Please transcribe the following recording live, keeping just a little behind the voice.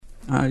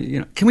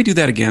Can we do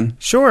that again?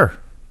 Sure.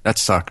 That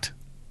sucked.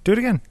 Do it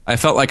again. I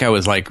felt like I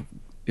was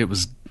it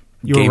was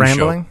You were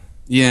rambling? Show.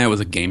 Yeah, it was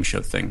a game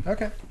show thing.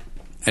 Okay.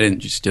 I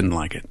didn't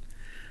like it.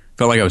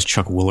 Felt like I was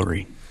Chuck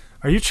Woolery.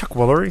 Are you Chuck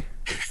Woolery?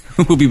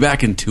 We'll be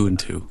back in 2 and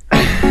 2.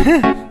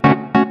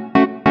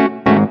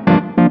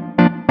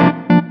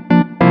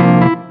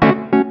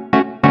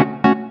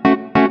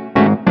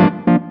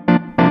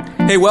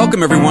 Hey,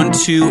 welcome everyone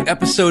to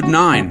episode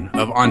 9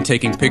 of On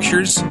Taking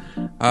Pictures.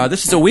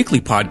 This is a weekly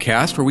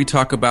podcast where we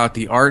talk about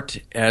the art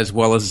as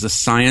well as the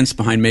science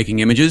behind making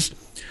images.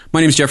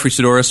 My name is Jeffrey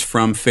Sidoris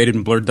from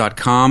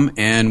fadedandblurred.com,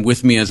 and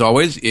with me, as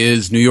always,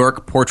 is New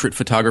York portrait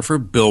photographer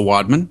Bill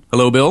Wadman.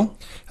 Hello, Bill.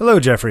 Hello,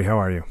 Jeffrey. How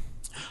are you?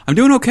 I'm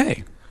doing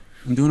okay.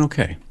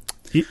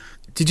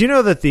 Did you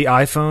know that the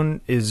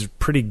iPhone is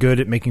pretty good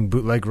at making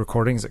bootleg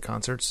recordings at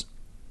concerts?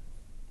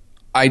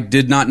 I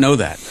did not know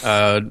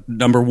that.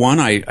 Number one,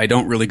 I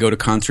don't really go to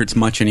concerts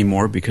much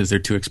anymore because they're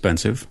too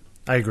expensive.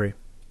 I agree.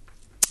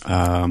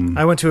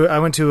 I went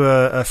to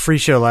a free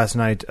show last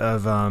night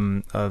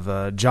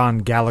of John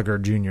Gallagher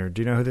Jr.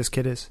 Do you know who this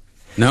kid is?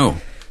 No.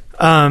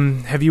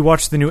 Have you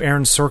watched the new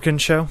Aaron Sorkin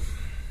show?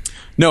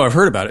 No, I've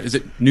heard about it. Is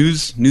it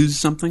news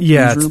something?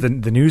 Yeah, Newsroom?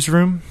 It's the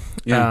Newsroom.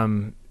 Yeah.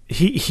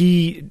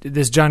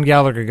 This John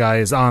Gallagher guy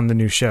is on the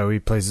new show. He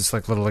plays this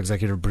like little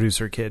executive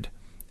producer kid.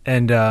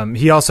 And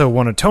he also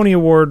won a Tony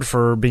Award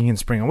for being in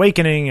Spring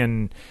Awakening,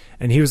 and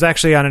he was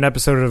actually on an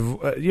episode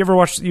of you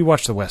watched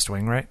The West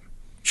Wing, right?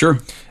 Sure.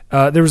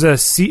 There was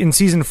in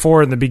season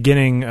 4 in the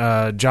beginning,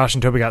 Josh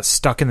and Toby got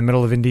stuck in the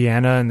middle of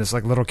Indiana, and this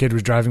like little kid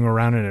was driving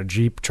around in a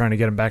Jeep trying to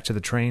get him back to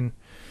the train.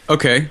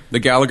 Okay, the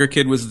Gallagher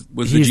kid was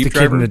the He's Jeep the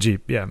driver? kid in the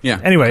Jeep, yeah.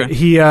 Yeah. Anyway, okay.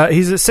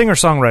 he's a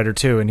singer-songwriter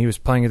too, and he was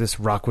playing at this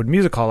Rockwood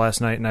Music Hall last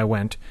night, and I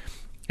went,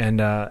 and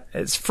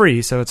it's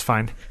free, so it's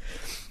fine.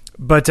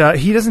 But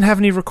he doesn't have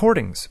any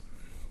recordings.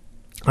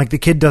 Like, the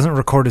kid doesn't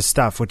record his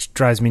stuff, which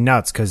drives me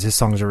nuts because his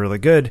songs are really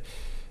good.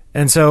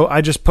 And so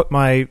I just put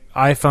my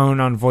iPhone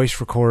on voice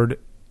record,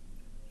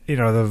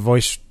 the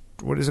voice,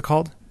 what is it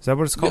called? Is that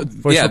what it's called?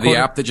 Voice yeah, recorder? the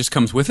app that just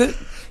comes with it?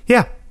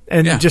 Yeah,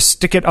 and just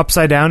stick it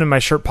upside down in my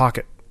shirt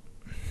pocket.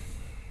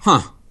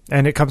 Huh.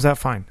 And it comes out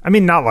fine. I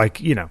mean, not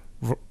like,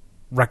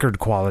 record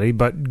quality,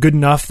 but good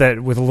enough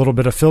that with a little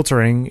bit of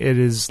filtering, it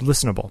is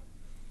listenable.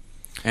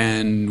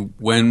 And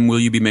when will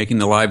you be making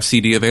the live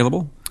CD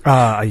available?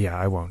 Yeah,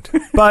 I won't.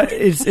 But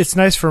it's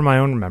nice for my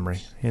own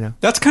memory,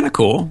 That's kind of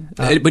cool.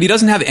 But he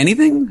doesn't have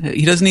anything?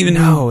 He doesn't even...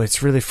 No,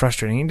 it's really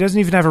frustrating. He doesn't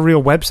even have a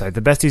real website.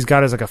 The best he's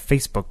got is like a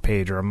Facebook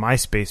page or a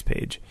MySpace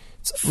page.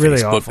 It's really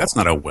Facebook, awful. That's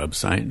not a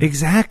website.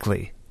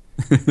 Exactly.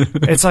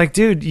 It's like,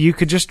 dude, you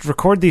could just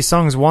record these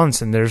songs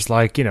once and there's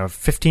like,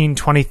 15,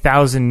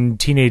 20,000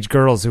 teenage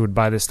girls who would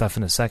buy this stuff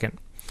in a second.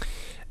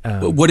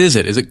 What is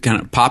it? Is it kind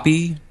of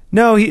poppy?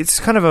 No, it's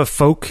kind of a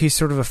folk. He's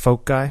sort of a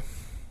folk guy.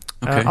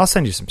 Okay. I'll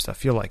send you some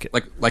stuff. You'll like it.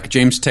 Like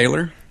James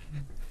Taylor?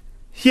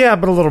 Yeah,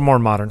 but a little more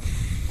modern.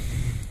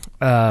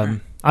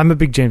 I'm a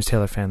big James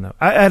Taylor fan, though.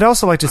 I'd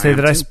also like to say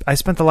that I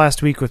spent the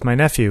last week with my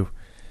nephew,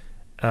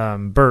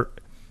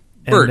 Bert.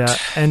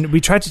 And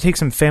we tried to take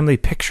some family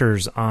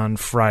pictures on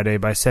Friday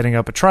by setting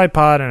up a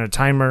tripod and a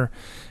timer.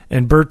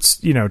 And Bert's,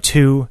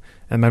 2,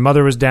 and my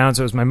mother was down.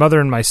 So it was my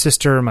mother and my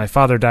sister. My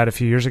father died a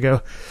few years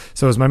ago.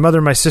 So it was my mother,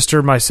 my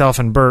sister, myself,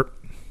 and Bert.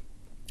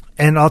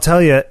 And I'll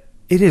tell you,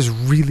 it is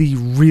really,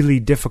 really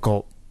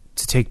difficult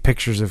to take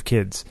pictures of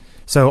kids.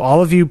 So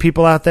all of you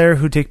people out there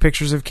who take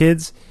pictures of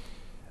kids,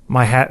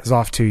 my hat is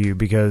off to you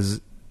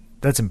because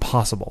that's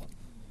impossible.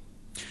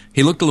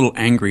 He looked a little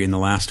angry in the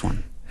last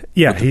one.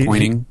 Yeah,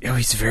 pointing.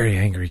 He's a very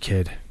angry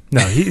kid.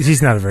 No,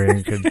 he's not a very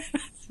angry kid.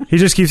 He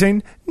just keeps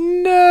saying,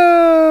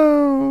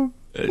 no,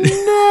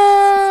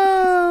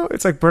 no.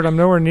 It's like, Bert, I'm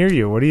nowhere near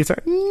you. What are you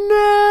saying?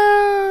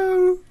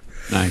 No.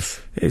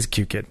 Nice. He's a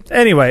cute kid.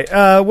 Anyway,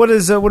 what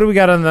do we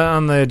got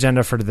on the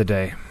agenda for the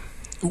day?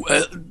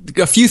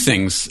 A few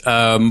things.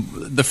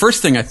 The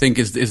first thing I think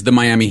is the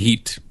Miami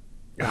Heat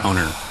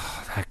owner.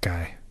 That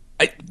guy.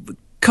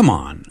 Come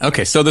on.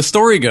 Okay, so the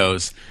story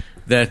goes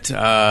that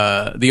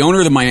the owner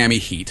of the Miami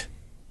Heat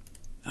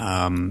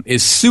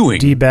is suing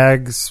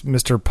D-Bags,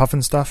 Mr.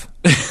 Puffinstuff.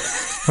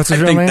 What's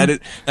his real name?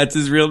 That's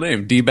his real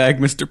name. D-Bag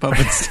Mr.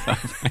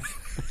 Puffinstuff.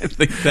 I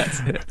think that's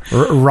it.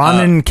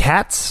 Ronan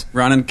Katz?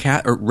 Ronan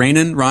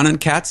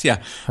Katz,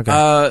 yeah. Okay.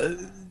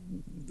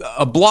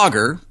 A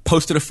blogger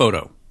posted a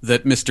photo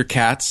that Mr.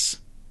 Katz,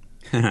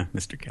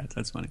 Mr. Katz,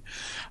 that's funny,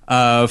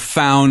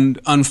 found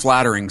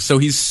unflattering. So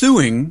he's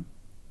suing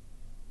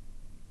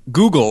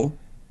Google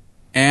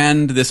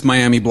and this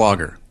Miami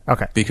blogger.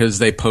 Okay. Because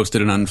they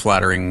posted an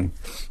unflattering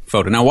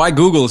photo. Now, why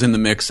Google's in the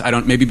mix,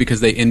 maybe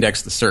because they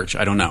index the search.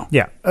 I don't know.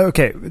 Yeah.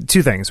 Okay.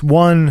 Two things.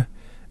 One,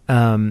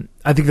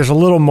 I think there's a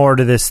little more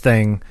to this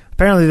thing.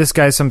 Apparently, this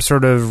guy's some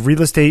sort of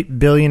real estate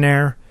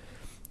billionaire,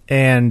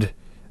 and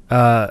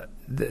the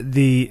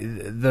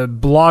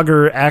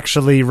blogger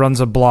actually runs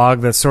a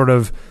blog that sort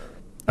of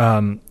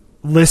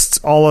lists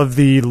all of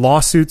the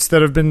lawsuits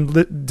that have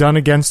been done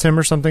against him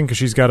or something, because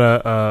she's got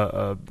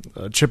a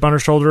chip on her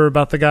shoulder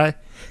about the guy.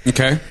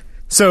 Okay.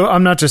 So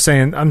I'm not just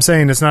saying, I'm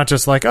saying it's not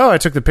just like, oh, I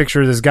took the picture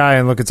of this guy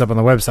and look, it's up on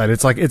the website.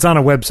 It's like, it's on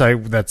a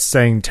website that's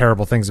saying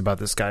terrible things about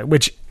this guy,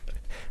 which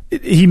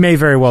he may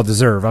very well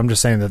deserve. I'm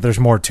just saying that there's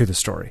more to the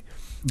story.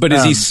 But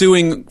is he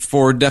suing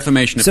for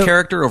defamation of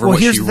character over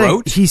what she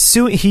wrote? He's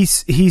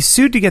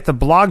sued to get the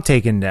blog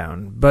taken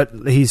down, but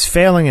he's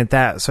failing at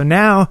that. So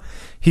now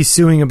he's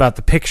suing about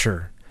the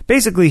picture.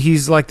 Basically,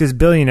 he's like this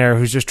billionaire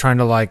who's just trying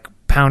to like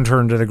pound her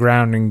into the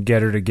ground and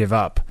get her to give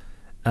up,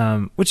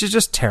 which is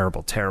just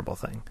terrible, terrible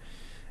thing.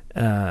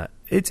 Due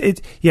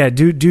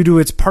to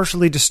its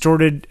partially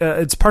distorted.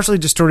 It's partially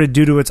distorted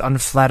due to its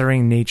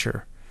unflattering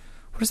nature.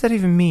 What does that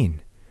even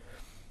mean?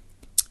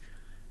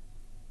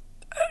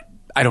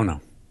 I don't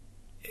know.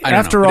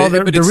 After all,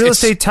 the real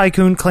estate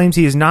tycoon claims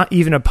he is not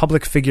even a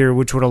public figure,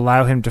 which would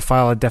allow him to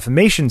file a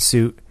defamation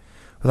suit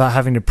without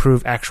having to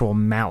prove actual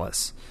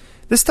malice.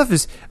 This stuff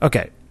is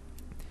okay.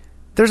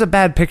 There's a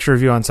bad picture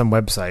of you on some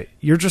website.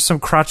 You're just some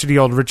crotchety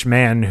old rich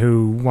man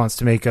who wants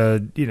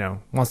to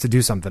wants to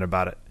do something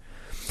about it.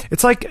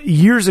 It's like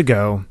years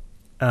ago,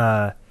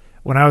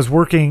 when I was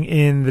working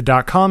in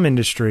the .com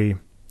industry,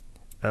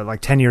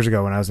 like 10 years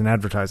ago when I was in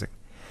advertising,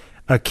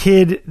 a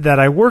kid that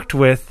I worked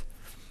with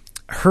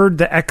heard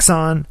the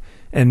Exxon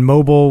and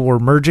Mobil were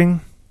merging.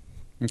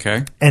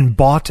 Okay. And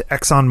bought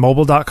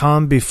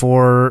ExxonMobil.com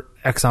before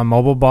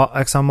ExxonMobil bought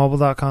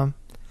ExxonMobil.com.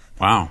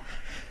 Wow.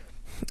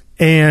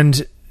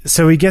 And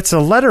so he gets a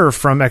letter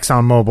from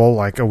ExxonMobil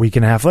like a week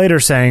and a half later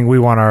saying, we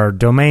want our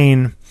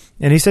domain.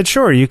 And he said,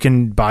 sure, you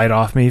can buy it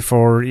off me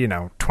for,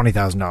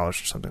 $20,000 or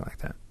something like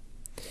that.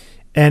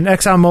 And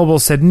ExxonMobil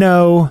said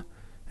no.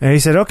 And he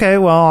said, okay,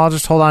 well, I'll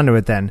just hold on to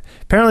it then.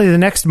 Apparently the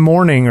next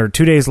morning or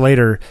 2 days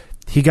later,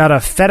 he got a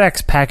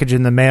FedEx package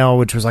in the mail,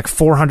 which was like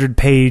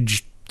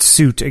 400-page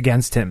suit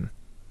against him.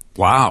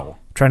 Wow.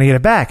 Trying to get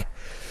it back.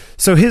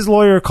 So his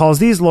lawyer calls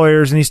these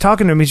lawyers, and he's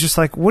talking to him. He's just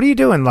like, what are you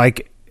doing?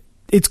 Like,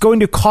 it's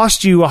going to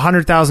cost you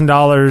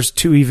 $100,000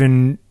 to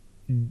even,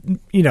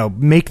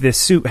 make this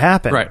suit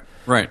happen.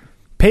 Right.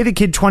 Pay the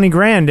kid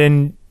 $20,000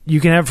 and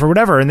you can have it for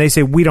whatever. And they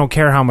say, we don't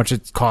care how much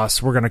it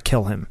costs. We're going to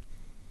kill him.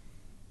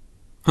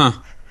 Huh.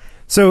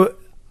 So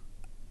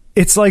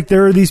it's like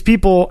there are these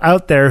people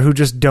out there who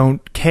just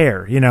don't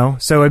care,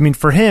 So, I mean,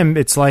 for him,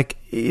 it's like,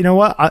 you know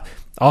what?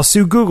 I'll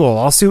sue Google.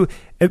 I'll sue.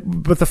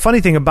 But the funny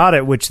thing about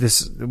it, which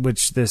this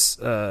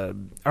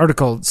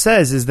article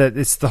says, is that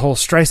it's the whole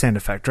Streisand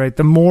effect, right?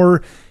 The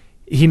more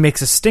he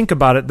makes a stink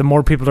about it, the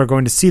more people are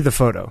going to see the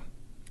photo.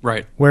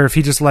 Right. Where if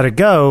he just let it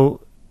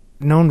go,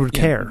 no one would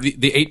care.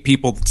 The 8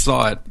 people that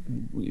saw it,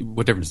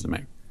 what difference does it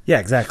make? Yeah,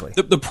 exactly.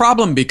 The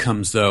problem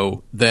becomes,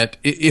 though, that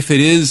if it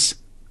is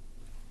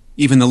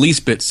even the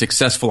least bit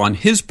successful on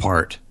his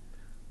part,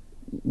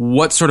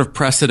 what sort of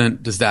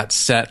precedent does that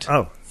set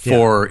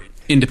for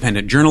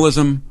independent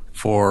journalism,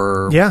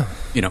 for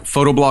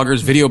photo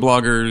bloggers, video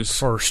bloggers,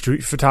 for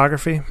street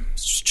photography?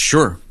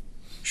 Sure.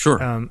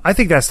 I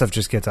think that stuff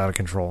just gets out of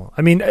control.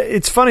 I mean,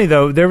 it's funny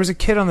though. There was a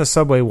kid on the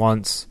subway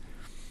once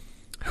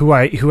who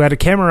had a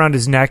camera around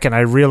his neck, and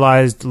I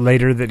realized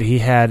later that he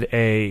had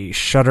a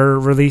shutter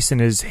release in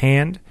his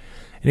hand,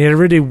 and he had a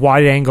really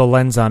wide angle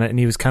lens on it, and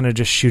he was kind of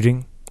just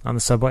shooting on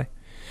the subway.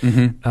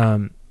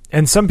 Mm-hmm.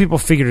 And some people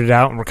figured it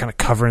out and were kind of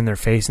covering their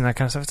face and that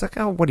kind of stuff. It's like,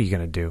 oh, what are you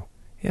going to do?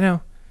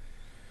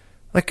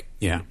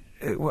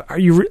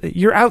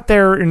 You're out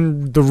there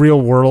in the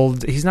real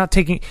world. He's not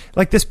taking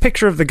like this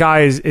picture of the guy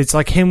it's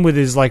like him with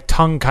his like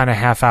tongue kind of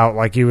half out,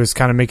 like he was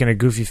kind of making a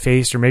goofy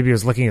face, or maybe he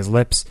was licking his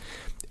lips.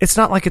 It's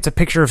not like it's a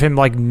picture of him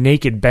like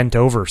naked bent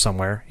over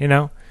somewhere,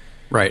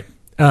 Right.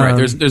 Right.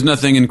 There's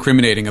nothing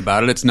incriminating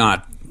about it. It's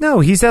not. No,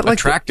 he's at like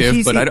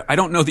attractive, but I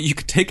don't know that you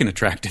could take an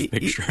attractive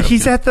picture.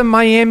 He's at the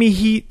Miami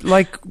Heat,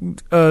 like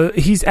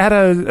he's at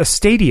a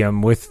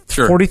stadium with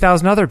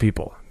 40,000 other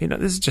people.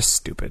 This is just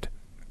stupid.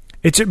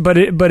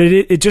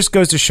 It just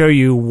goes to show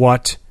you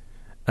what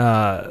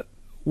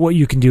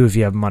you can do if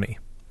you have money,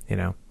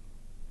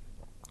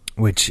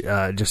 which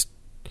just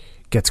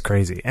gets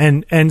crazy.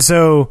 And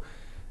so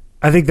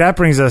I think that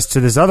brings us to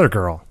this other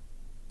girl,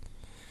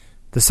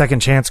 the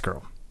second chance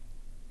girl.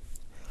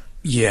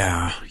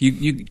 Yeah,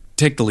 you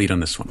take the lead on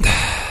this one.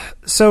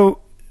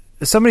 So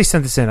somebody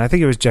sent this in. I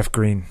think it was Jeff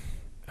Green,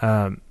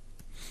 a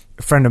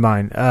friend of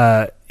mine.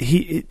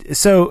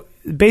 So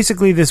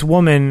basically this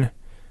woman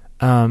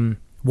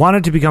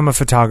wanted to become a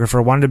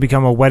photographer, wanted to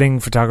become a wedding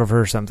photographer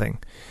or something,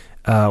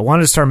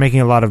 wanted to start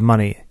making a lot of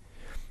money.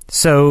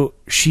 So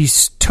she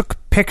took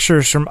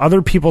pictures from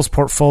other people's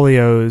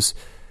portfolios,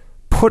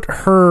 put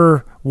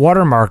her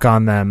watermark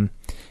on them,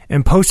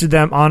 and posted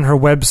them on her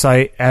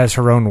website as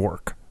her own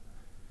work.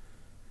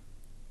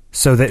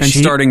 So that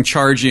she started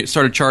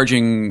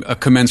charging a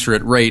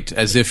commensurate rate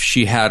as if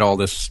she had all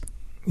this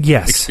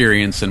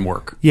experience and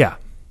work. Yeah.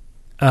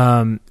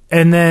 And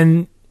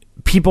then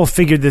people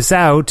figured this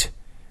out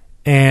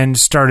and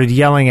started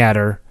yelling at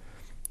her.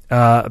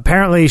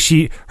 Apparently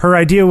her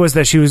idea was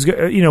that she was,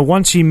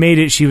 once she made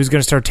it, she was going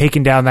to start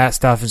taking down that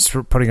stuff and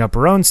start putting up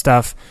her own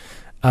stuff.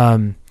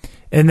 And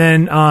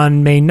then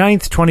on May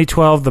 9th,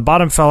 2012, the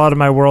bottom fell out of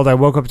my world. I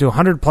woke up to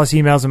 100 plus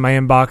emails in my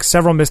inbox,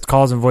 several missed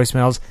calls and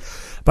voicemails.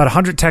 About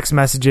 100 text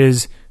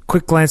messages.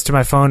 Quick glance to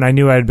my phone. I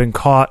knew I had been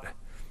caught.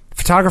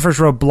 Photographers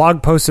wrote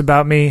blog posts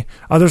about me.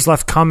 Others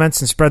left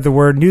comments and spread the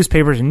word.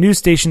 Newspapers and news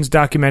stations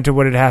documented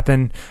what had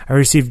happened. I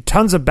received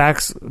tons of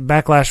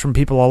backlash from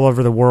people all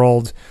over the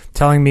world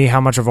telling me how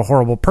much of a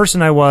horrible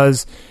person I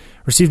was.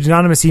 Received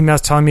anonymous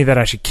emails telling me that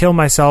I should kill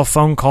myself,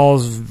 phone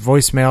calls,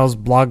 voicemails,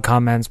 blog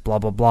comments, blah,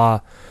 blah, blah.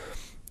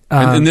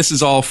 And this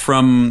is all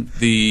from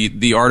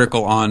the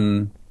article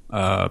on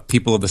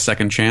People of the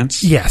Second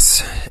Chance?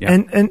 Yes. Yeah.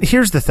 And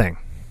here's the thing.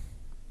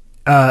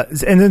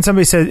 And then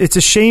somebody said, it's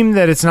a shame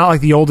that it's not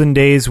like the olden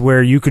days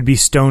where you could be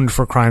stoned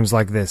for crimes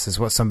like this, is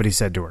what somebody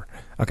said to her.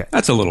 Okay.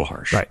 That's a little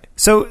harsh. Right.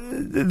 So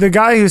the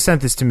guy who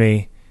sent this to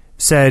me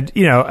said,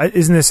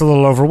 isn't this a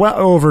little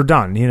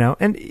overdone,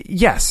 And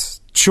yes,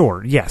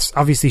 sure. Yes.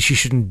 Obviously she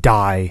shouldn't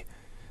die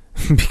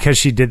because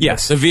she did this.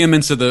 Yes. The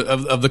vehemence of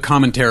the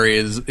commentary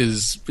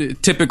is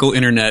typical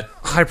internet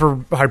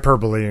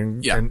hyperbole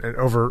and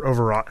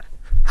overwrought.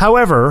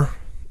 However,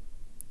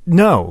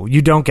 no,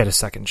 you don't get a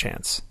second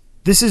chance.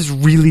 This is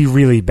really,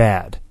 really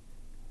bad.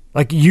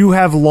 Like, you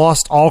have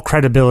lost all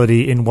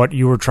credibility in what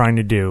you were trying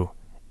to do,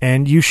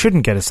 and you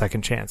shouldn't get a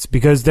second chance,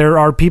 because there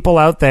are people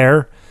out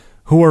there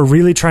who are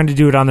really trying to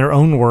do it on their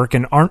own work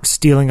and aren't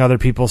stealing other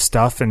people's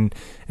stuff and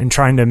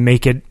trying to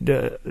make it,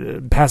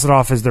 pass it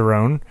off as their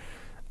own.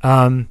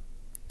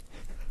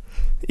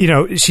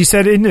 She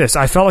said in this,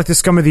 I felt like the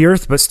scum of the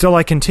earth, but still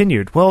I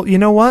continued. Well, you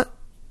know what?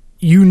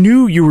 You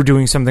knew you were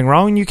doing something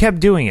wrong, and you kept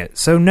doing it.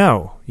 So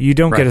no, you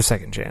don't get a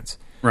second chance.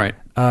 Right.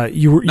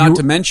 Not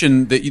to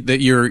mention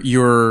that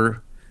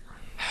you're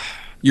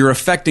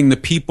affecting the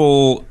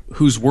people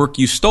whose work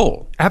you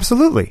stole.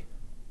 Absolutely.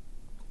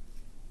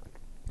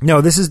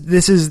 No, this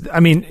is. I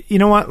mean, you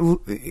know what?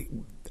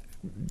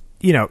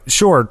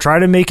 Sure, try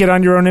to make it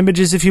on your own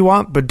images if you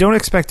want, but don't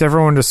expect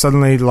everyone to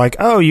suddenly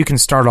you can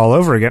start all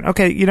over again.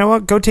 Okay, you know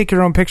what? Go take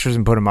your own pictures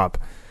and put them up.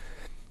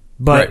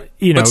 But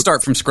right. But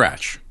start from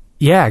scratch.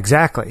 Yeah,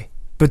 exactly.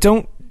 But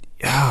don't.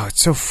 Oh,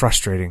 it's so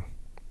frustrating.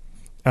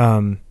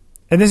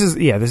 And this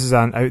is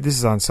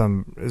on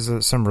some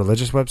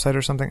religious website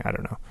or something. I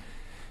don't know.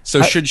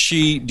 So should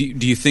she?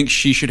 Do you think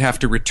she should have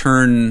to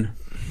return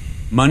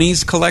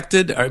monies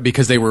collected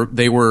because they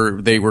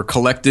were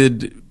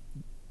collected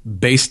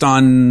based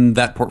on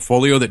that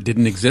portfolio that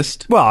didn't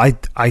exist? Well,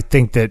 I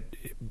think that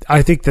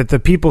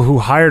the people who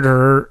hired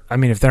her, I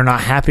mean, if they're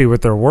not happy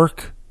with their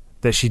work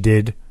that she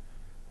did,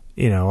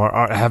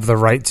 or have the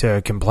right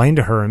to complain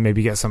to her and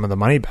maybe get some of the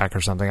money back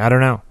or something. I don't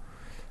know.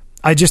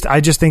 I just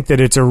think that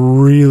it's a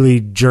really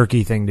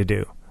jerky thing to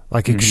do,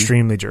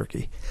 extremely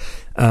jerky.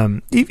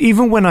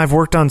 Even when I've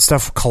worked on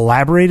stuff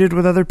collaborated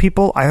with other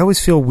people, I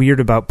always feel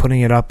weird about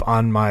putting it up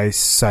on my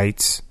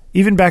sites.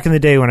 Even back in the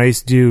day when I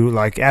used to do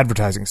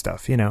advertising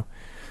stuff,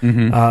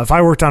 if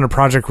I worked on a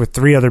project with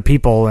 3 other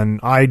people and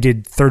I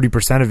did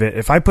 30% of it,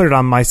 if I put it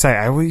on my site,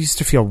 I always used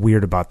to feel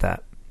weird about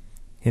that,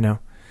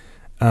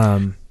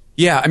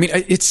 Yeah, I mean,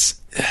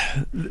 it's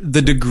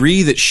the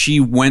degree that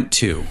she went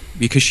to,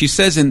 because she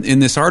says in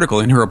this article,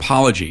 in her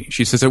apology,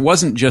 she says it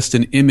wasn't just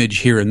an image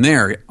here and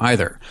there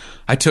either.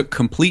 I took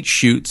complete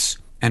shoots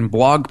and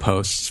blog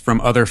posts from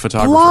other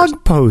photographers.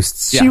 Blog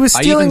posts? Yeah, she was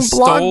stealing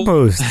blog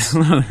posts.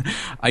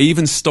 I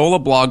even stole a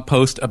blog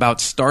post about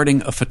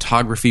starting a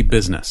photography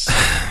business.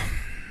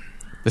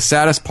 The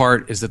saddest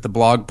part is that the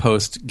blog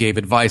post gave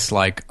advice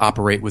like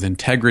operate with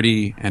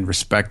integrity and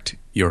respect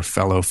your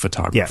fellow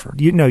photographer.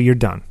 Yeah, you're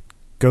done.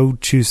 Go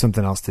choose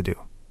something else to do.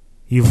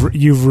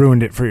 You've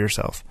ruined it for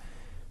yourself.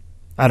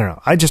 I don't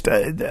know. I just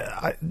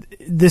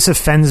this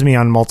offends me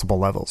on multiple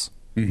levels.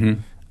 Mm-hmm.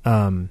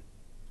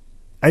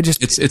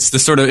 It's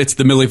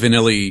the Milli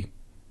Vanilli,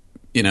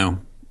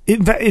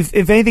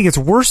 If anything, it's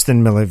worse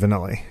than Milli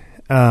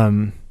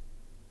Vanilli.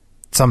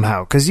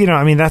 Somehow, because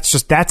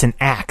that's an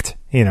act.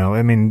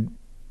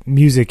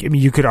 Music. I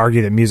mean, you could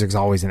argue that music's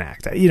always an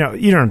act. You know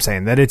what I'm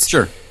saying? That it's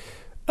sure.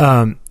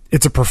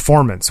 It's a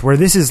performance, where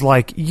this is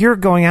you're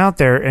going out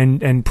there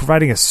and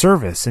providing a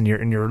service, and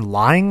you're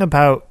lying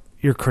about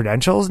your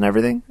credentials and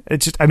everything.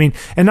 It's just, and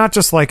not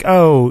just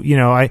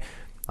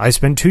I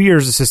spent 2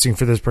 years assisting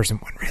for this person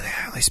when really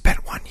I only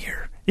spent 1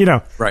 year.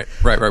 Right.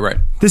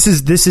 This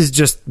is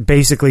just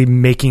basically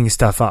making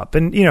stuff up,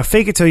 and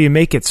fake it till you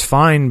make it's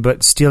fine,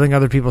 but stealing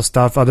other people's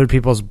stuff, other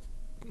people's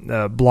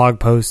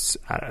blog posts,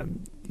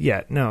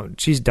 no,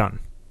 she's done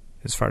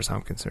as far as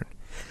I'm concerned.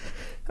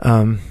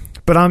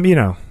 But I'm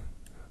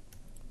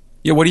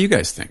Yeah, what do you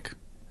guys think?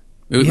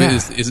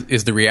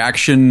 Is the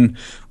reaction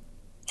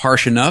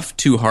harsh enough?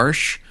 Too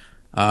harsh?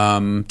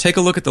 Take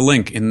a look at the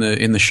link in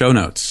the show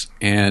notes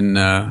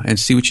and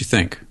see what you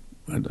think.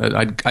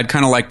 I'd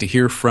kind of like to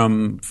hear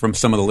from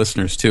some of the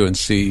listeners too and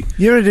see.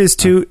 You know what it is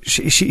too?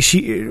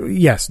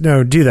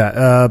 Do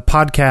that.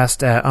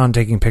 Podcast at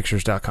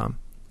ontakingpictures.com.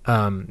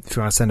 If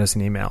you want to send us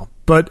an email.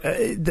 But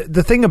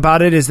the thing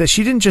about it is that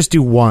she didn't just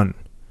do one.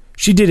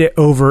 She did it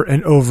over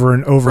and over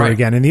and over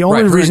again. And the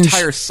only reason her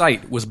entire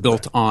site was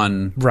built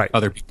on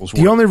other people's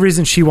work. The only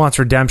reason she wants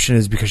redemption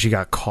is because she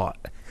got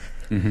caught.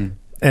 Mm-hmm.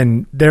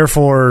 And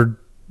therefore,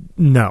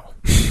 no.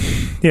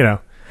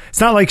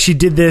 It's not like she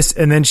did this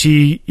and then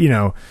she,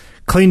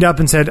 cleaned up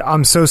and said,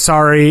 I'm so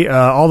sorry.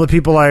 All the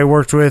people I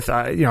worked with,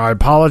 I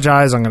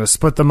apologize. I'm going to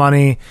split the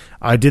money.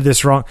 I did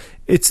this wrong.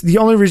 It's the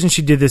only reason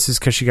she did this is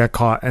because she got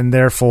caught, and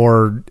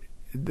therefore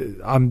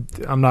I'm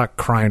not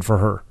crying for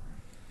her.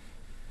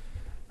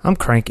 I'm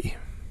cranky.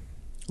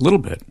 A little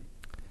bit.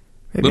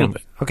 Maybe a little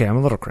bit. Okay, I'm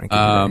a little cranky.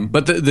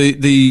 But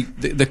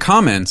the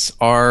comments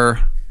are,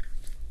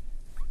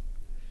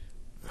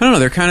 I don't know.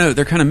 They're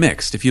kind of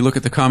mixed. If you look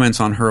at the comments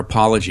on her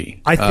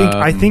apology,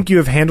 I think you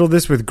have handled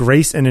this with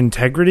grace and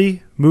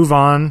integrity. Move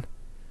on.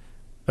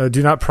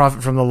 Do not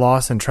profit from the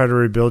loss and try to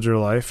rebuild your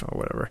life or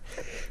whatever.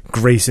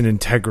 Grace and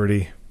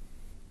integrity.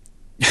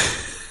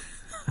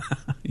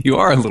 You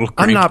are a little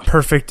cranky. I'm not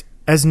perfect,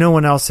 as no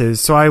one else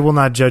is, so I will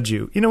not judge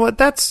you. You know what?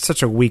 That's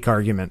such a weak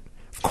argument.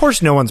 Of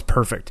course, no one's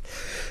perfect.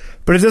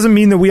 But it doesn't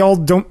mean that we all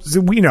don't.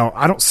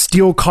 I don't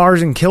steal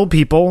cars and kill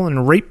people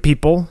and rape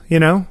people.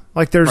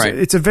 Like there's, right.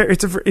 It's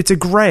a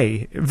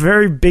gray,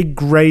 very big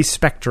gray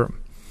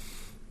spectrum.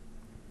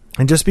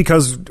 And just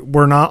because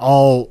we're not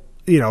all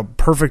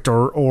perfect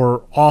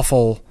or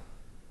awful,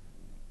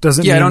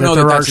 doesn't mean that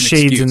there are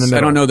shades in the middle.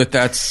 I don't know that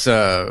that's.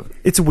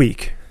 It's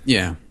weak.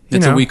 Yeah,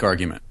 it's a weak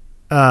argument.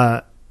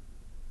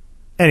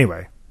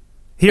 Anyway.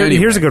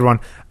 Here's a good one.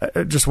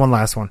 Just one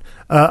last one.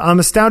 I'm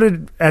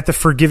astounded at the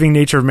forgiving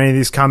nature of many of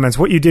these comments.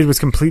 What you did was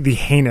completely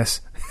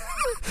heinous.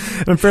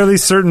 I'm fairly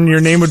certain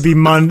your name would be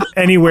munned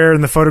anywhere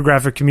in the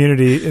photographic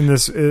community in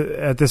this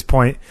at this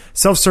point.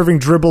 Self-serving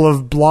dribble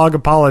of blog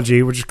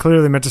apology, which is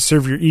clearly meant to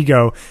serve your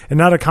ego and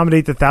not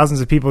accommodate the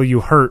thousands of people you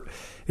hurt,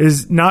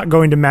 is not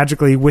going to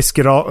magically whisk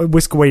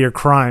away your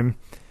crime.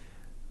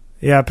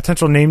 Yeah,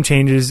 potential name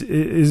changes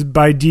is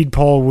by deed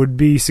poll would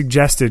be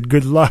suggested.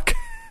 Good luck.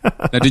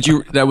 Now,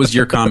 that was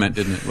your comment,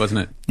 didn't it? Wasn't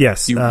it?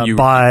 Yes,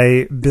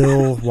 by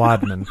Bill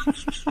Wadman.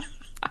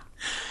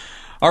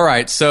 All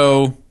right,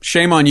 so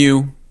shame on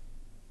you.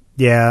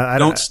 Yeah,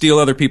 don't steal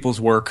other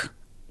people's work.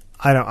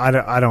 I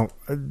don't.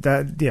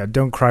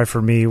 Don't cry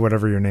for me.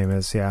 Whatever your name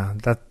is. Yeah,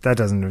 that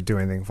doesn't do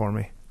anything for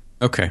me.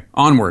 Okay,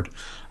 onward.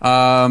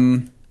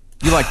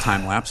 You like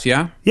time lapse,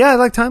 yeah? Yeah, I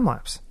like time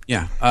lapse.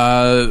 Yeah,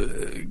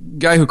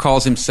 guy who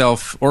calls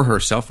himself or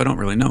herself, I don't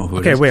really know who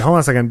it is. Okay, wait, hold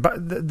on a second.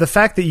 But the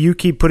fact that you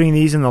keep putting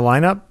these in the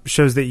lineup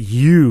shows that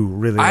you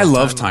really I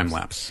love time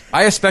lapse.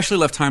 I especially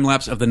love time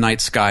lapse of the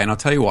night sky, and I'll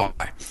tell you why.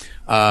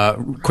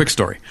 Quick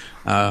story.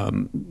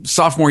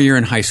 Sophomore year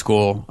in high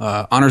school,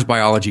 honors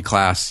biology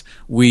class,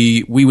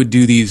 we would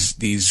do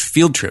these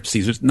field trips.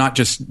 These are not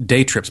just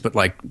day trips, but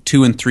like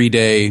 2 and 3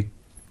 day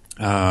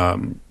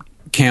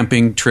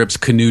camping trips,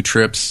 canoe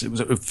trips. It was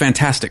a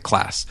fantastic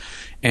class.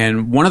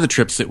 And one of the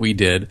trips that we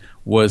did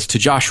was to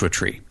Joshua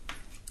Tree.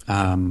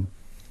 And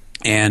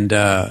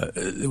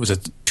it was a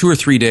 2 or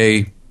 3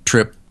 day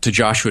trip to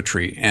Joshua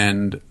Tree.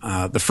 And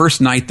the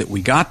first night that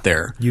we got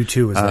there... You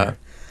too was there.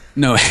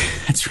 No,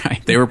 that's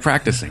right. They were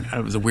practicing.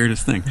 It was the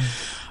weirdest thing.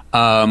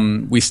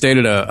 We stayed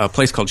at a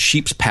place called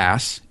Sheep's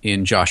Pass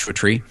in Joshua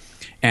Tree.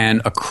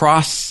 And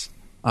across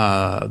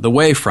the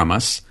way from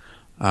us,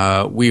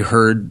 we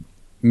heard...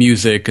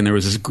 music, and there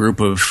was this group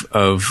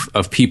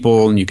of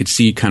people, and you could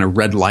see kind of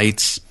red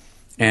lights,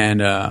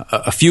 and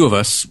a few of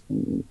us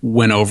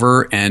went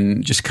over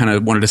and just kind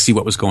of wanted to see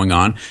what was going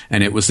on,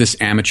 and it was this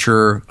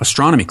amateur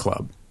astronomy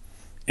club,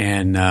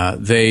 and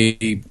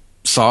they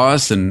saw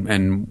us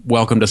and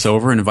welcomed us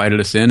over and invited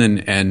us in,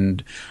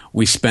 and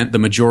we spent the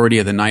majority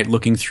of the night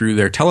looking through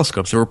their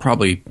telescopes. There were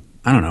probably,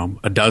 I don't know,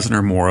 a dozen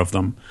or more of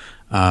them,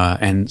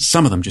 and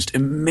some of them just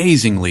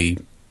amazingly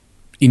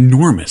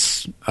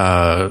enormous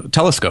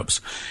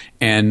telescopes,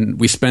 and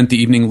we spent the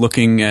evening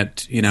looking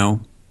at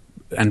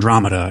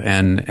Andromeda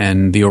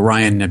and the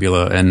Orion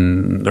Nebula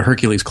and the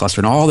Hercules cluster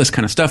and all this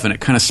kind of stuff, and it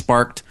kind of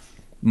sparked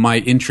my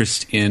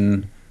interest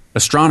in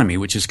astronomy,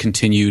 which has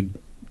continued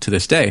to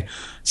this day.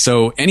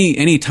 So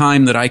any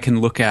time that I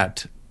can look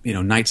at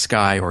night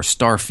sky or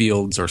star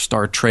fields or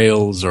star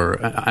trails, or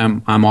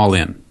I'm all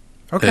in.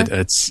 Okay.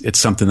 It's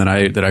something that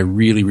I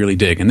really, really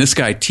dig. And this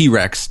guy,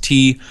 T-Rex,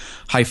 T-RECS,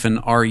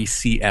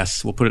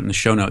 we'll put it in the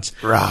show notes.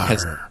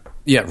 Rawr.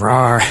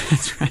 Rawr.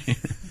 That's right.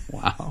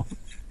 Wow.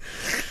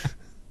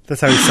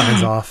 That's how he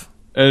signs off.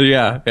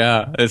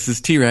 Yeah. This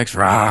is T-Rex.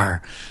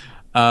 Rawr.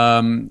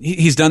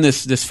 He's done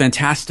this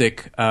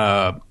fantastic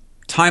time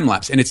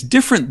lapse, and it's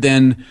different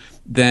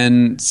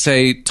than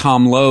say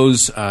Tom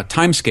Lowe's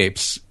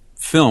Timescapes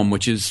film,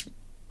 which is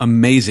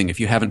amazing. If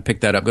you haven't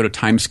picked that up, go to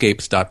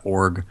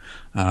timescapes.org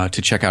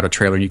to check out a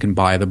trailer. You can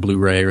buy the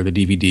Blu-ray or the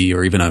DVD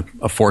or even a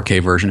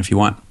 4K version if you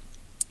want.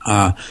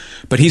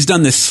 But he's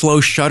done this slow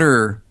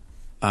shutter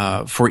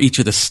for each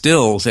of the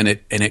stills, and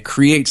it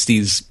creates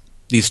these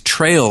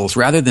trails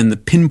rather than the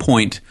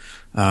pinpoint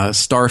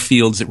star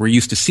fields that we're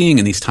used to seeing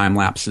in these time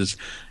lapses.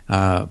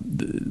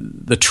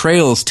 The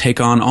trails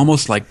take on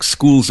almost like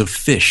schools of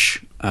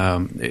fish.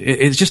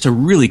 It's just a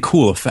really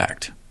cool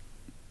effect.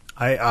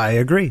 I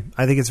agree.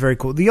 I think it's very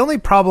cool. The only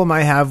problem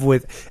I have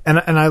with, and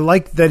I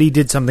like that he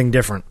did something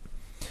different,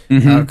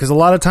 because a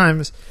lot of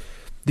times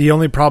the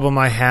only problem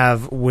I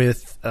have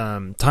with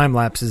time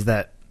lapse is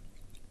that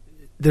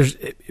there's,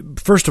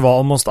 first of all,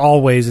 almost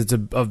always it's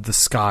of the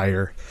sky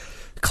or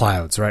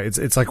clouds, right?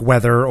 It's like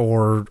weather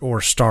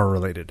or star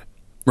related.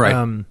 Right.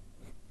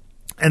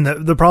 And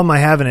the problem I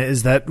have in it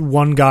is that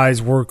one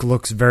guy's work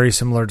looks very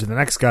similar to the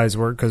next guy's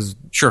work because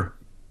sure,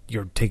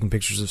 you're taking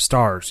pictures of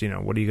stars.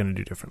 What are you going to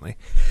do differently?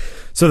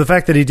 So the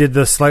fact that he did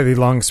the slightly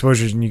long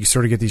exposures and you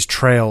sort of get these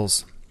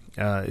trails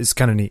is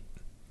kind of neat.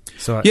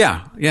 So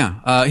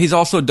yeah. He's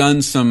also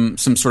done some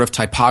sort of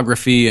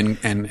typography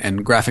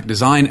and graphic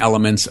design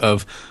elements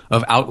of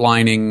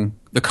outlining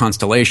the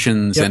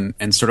constellations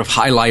and sort of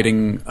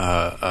highlighting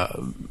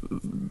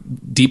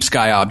deep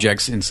sky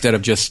objects instead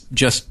of just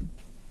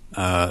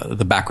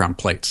the background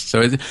plates.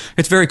 So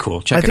it's very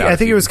cool. Check it out. I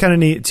think it was kind of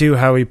neat too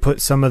how he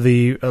put some of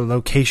the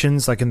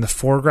locations like in the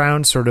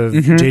foreground, sort of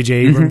J.J.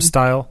 Abrams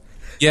style.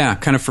 Yeah,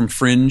 kind of from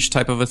Fringe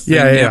type of a thing.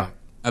 Yeah.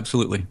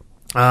 Absolutely.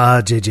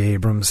 J.J.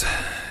 Abrams.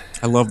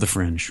 I love the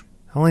Fringe.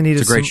 I only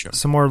needed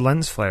some more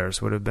lens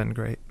flares would have been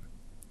great.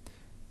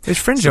 Is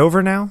Fringe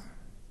over now?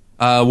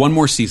 One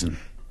more season.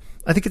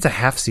 I think it's a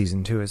half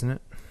season too, isn't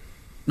it?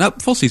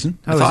 Nope, full season.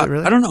 Oh, is it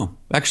really? I don't know.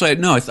 Actually,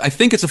 no. I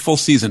think it's a full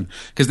season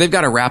because they've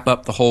got to wrap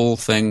up the whole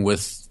thing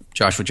with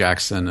Joshua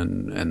Jackson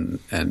and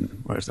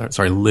what is that?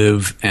 Sorry,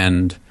 Liv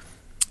and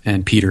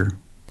Peter.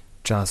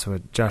 Joshua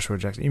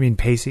Jackson. You mean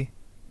Pacey?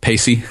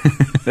 Pacey.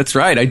 That's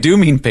right. I do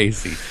mean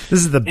Pacey.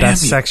 This is the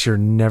best sex you're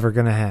never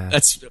going to have.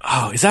 Is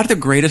that the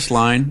greatest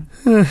line?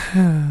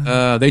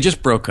 They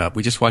just broke up.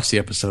 We just watched the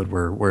episode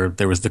where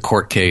there was the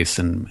court case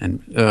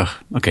and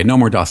okay, no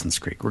more Dawson's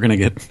Creek. We're going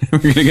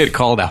to get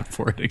called out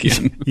for it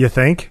again. You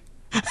think?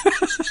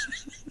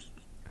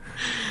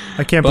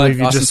 I can't believe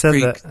you Dawson's just said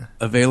Creek, that.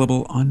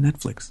 Available on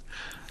Netflix.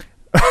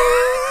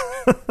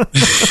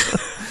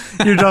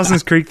 Your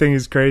Dawson's Creek thing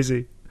is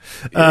crazy.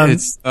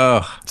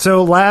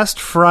 So last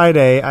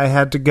Friday, I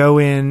had to go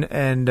in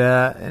and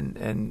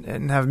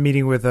have a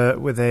meeting with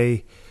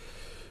an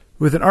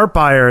art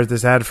buyer at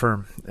this ad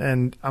firm,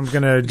 and I'm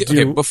gonna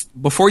do. Okay,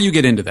 before you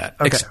get into that,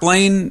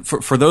 explain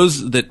for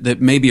those that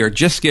maybe are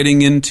just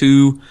getting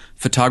into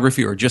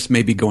photography or just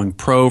maybe going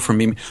pro from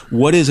me.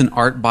 What is an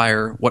art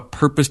buyer? What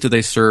purpose do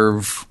they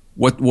serve?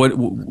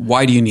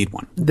 Why do you need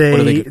one?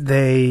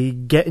 They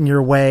get in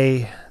your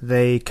way.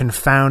 They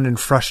confound and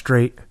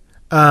frustrate.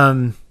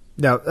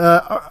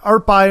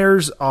 Art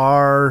buyers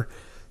are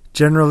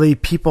generally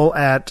people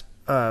at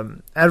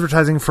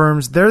advertising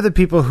firms. They're the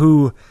people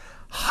who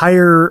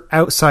hire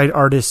outside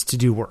artists to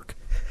do work.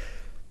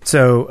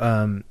 So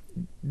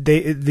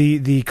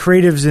the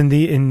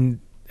creatives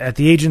at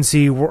the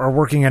agency are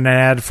working on an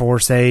ad for,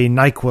 say,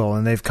 NyQuil,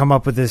 and they've come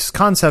up with this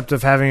concept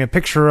of having a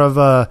picture of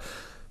a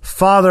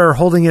father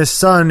holding his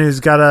son who's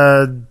got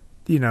a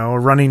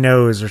runny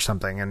nose or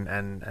something,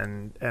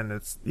 and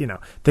it's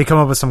they come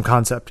up with some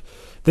concept.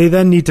 They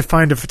then need to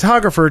find a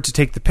photographer to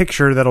take the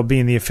picture that'll be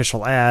in the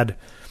official ad,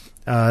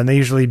 and they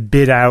usually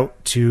bid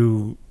out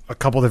to a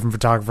couple different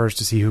photographers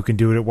to see who can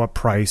do it at what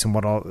price and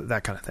what all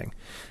that kind of thing.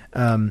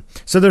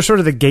 So they're sort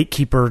of the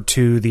gatekeeper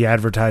to the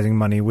advertising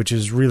money, which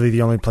is really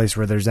the only place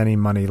where there's any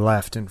money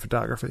left in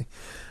photography,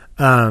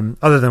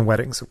 other than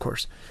weddings, of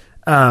course.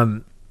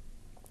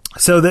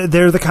 So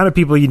they're the kind of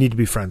people you need to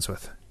be friends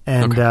with.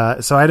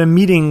 And so I had a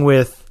meeting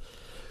with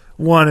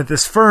one at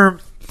this firm,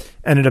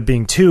 ended up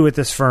being two at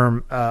this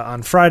firm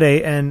on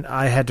Friday, and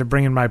I had to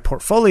bring in my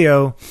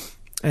portfolio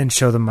and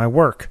show them my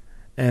work.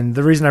 And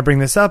the reason I bring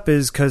this up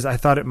is because I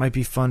thought it might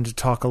be fun to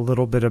talk a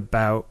little bit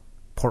about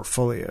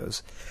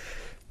portfolios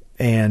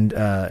and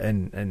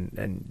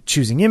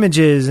choosing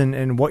images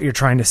and what you're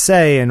trying to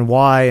say and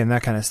why and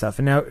that kind of stuff.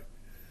 And now,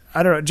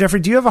 I don't know, Jeffrey,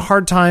 do you have a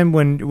hard time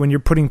when you're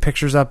putting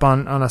pictures up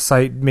on a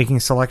site making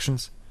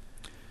selections?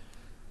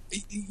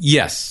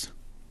 Yes,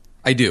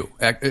 I do.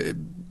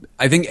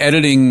 I think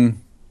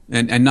editing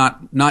and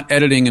not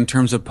editing in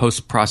terms of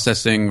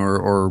post-processing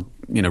or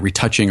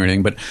retouching or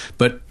anything,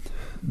 but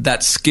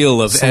that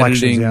skill of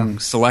editing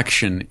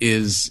selection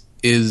is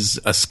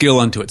a skill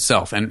unto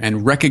itself,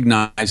 and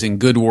recognizing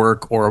good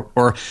work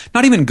or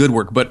not even good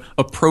work, but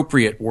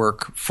appropriate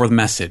work for the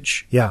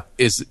message. Yeah,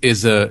 is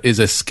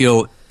a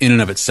skill in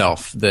and of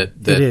itself that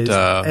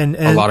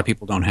a lot of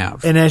people don't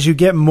have. And as you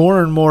get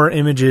more and more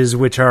images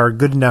which are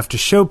good enough to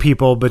show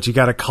people, but you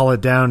got to cull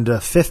it down to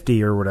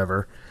 50 or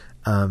whatever,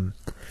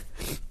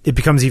 it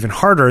becomes even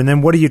harder. And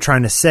then what are you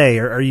trying to say?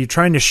 Are you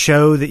trying to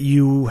show that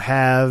you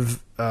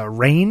have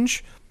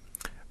range?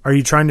 Are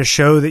you trying to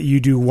show that you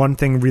do one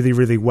thing really,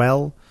 really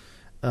well?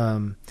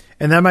 And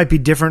that might be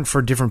different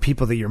for different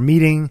people that you're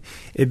meeting.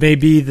 It may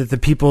be that the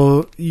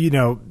people,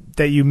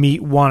 that you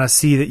meet want to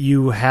see that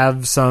you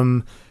have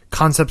some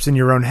concepts in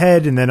your own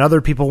head, and then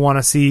other people want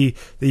to see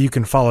that you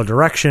can follow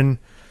direction.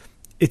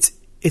 It's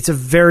a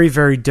very,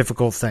 very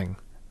difficult thing.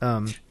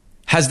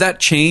 Has that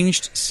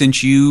changed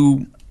since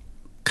you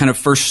kind of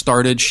first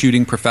started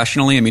shooting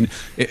professionally? I mean,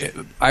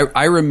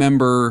 I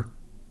remember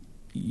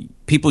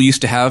people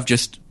used to have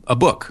just a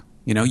book.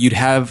 You'd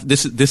have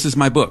this is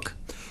my book.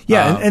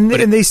 Yeah, and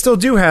they still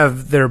do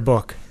have their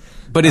book.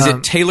 But is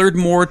it tailored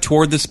more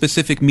toward the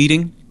specific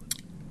meeting?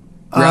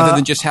 rather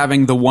than just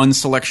having the one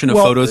selection of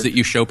photos that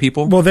you show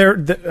people? Well,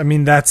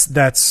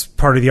 that's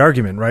part of the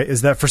argument, right?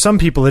 Is that for some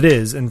people it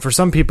is, and for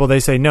some people they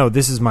say, no,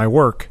 this is my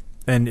work,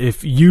 and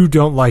if you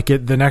don't like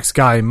it, the next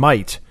guy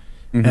might,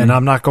 and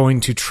I'm not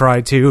going to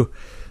try to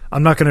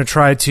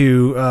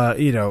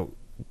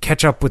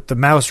catch up with the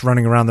mouse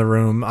running around the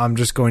room. I'm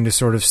just going to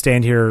sort of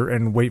stand here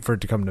and wait for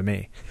it to come to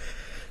me.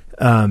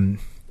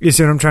 You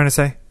see what I'm trying to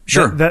say?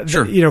 Sure.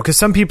 Sure. Because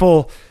some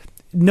people,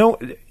 no,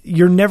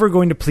 you're never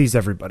going to please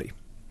everybody.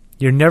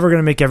 You're never going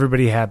to make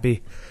everybody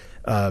happy.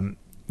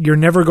 You're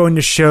never going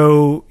to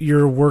show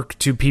your work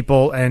to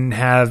people and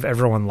have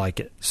everyone like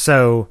it.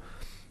 So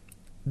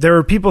there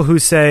are people who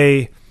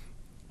say,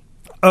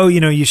 oh,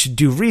 you should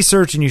do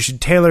research and you should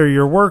tailor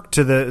your work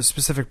to the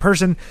specific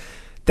person.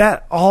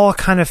 That all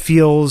kind of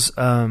feels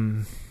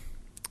not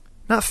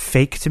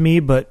fake to me,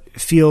 but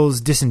feels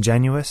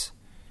disingenuous,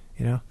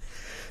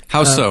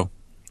 How so?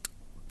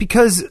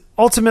 Because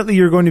ultimately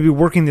you're going to be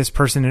working this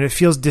person and it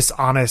feels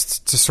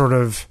dishonest to sort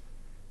of...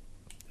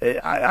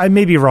 I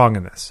may be wrong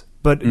in this,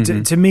 but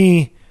to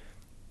me,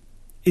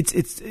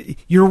 it's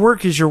your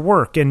work is your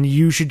work, and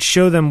you should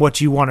show them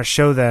what you want to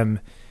show them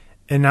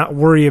and not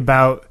worry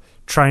about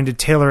trying to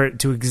tailor it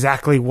to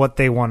exactly what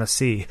they want to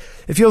see.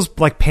 It feels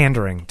like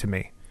pandering to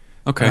me.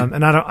 Okay.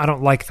 And I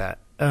don't like that.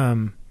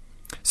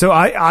 So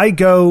I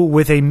go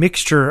with a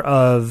mixture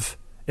of,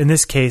 in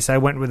this case, I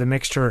went with a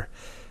mixture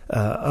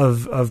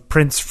of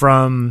prints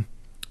from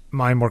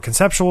my more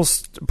conceptual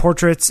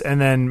portraits and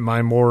then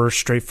my more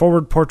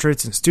straightforward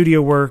portraits and studio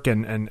work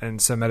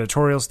and some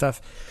editorial stuff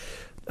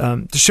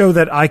to show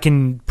that I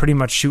can pretty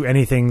much shoot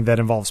anything that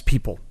involves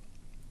people.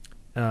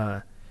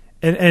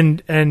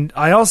 And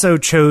I also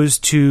chose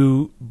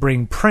to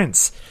bring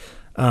prints.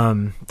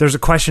 There's a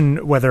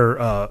question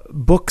whether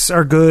books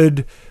are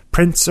good,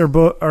 prints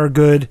are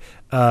good,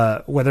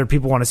 whether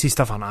people want to see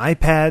stuff on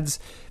iPads.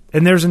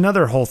 And there's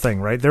another whole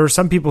thing, right? There are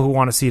some people who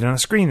want to see it on a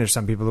screen. There's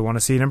some people who want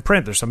to see it in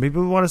print. There's some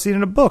people who want to see it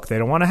in a book. They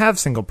don't want to have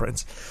single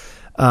prints.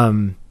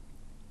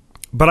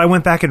 But I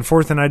went back and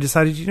forth and I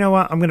decided, you know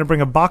what? I'm going to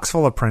bring a box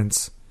full of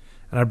prints.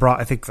 And I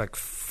brought, I think, like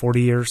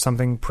 40 or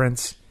something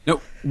prints.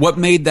 No, what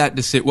made that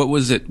decision? What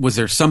was it? Was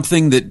there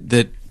something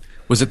that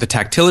was it the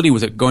tactility?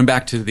 Was it going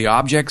back to the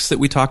objects that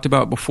we talked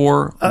about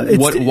before?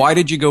 Why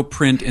did you go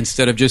print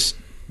instead of just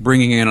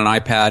bringing in an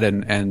iPad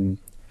and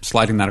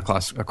sliding that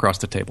across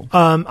the table?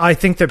 I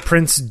think that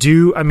prints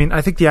do. I mean,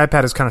 I think the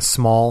iPad is kind of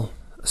small,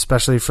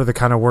 especially for the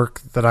kind of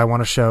work that I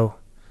want to show.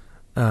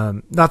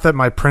 Not that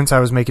my prints I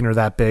was making are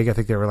that big. I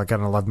think they were like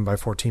an 11 by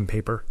 14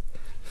 paper.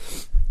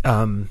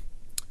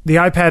 The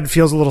iPad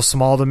feels a little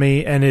small to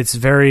me, and it's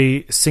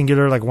very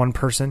singular, like one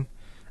person.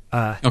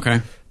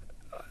 Okay.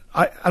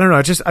 I don't know.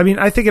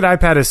 I think an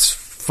iPad is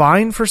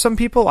fine for some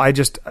people. I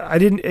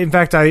didn't. In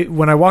fact,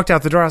 when I walked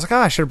out the door, I was like,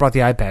 I should have brought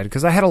the iPad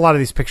because I had a lot of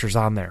these pictures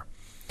on there.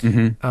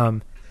 Mm-hmm.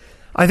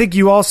 I think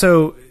you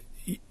also,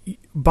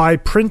 by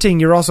printing,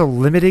 you're also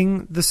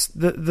limiting the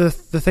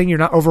thing. You're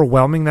not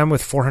overwhelming them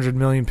with 400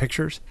 million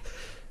pictures.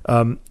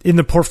 In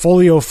the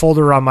portfolio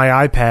folder on my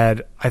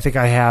iPad, I think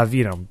I have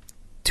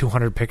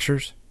 200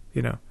 pictures.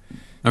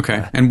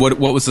 Okay. And what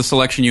was the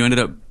selection you ended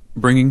up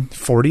bringing?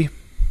 40.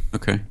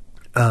 Okay.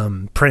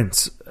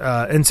 Prints.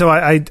 And so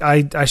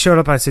I showed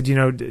up. I said,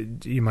 do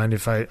you mind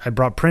if I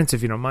brought prints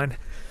if you don't mind?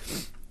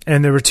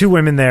 And there were two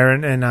women there,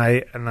 and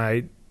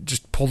I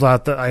just pulled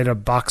out I had a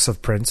box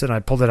of prints, and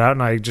I pulled it out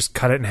and I just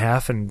cut it in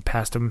half and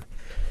passed them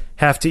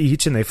half to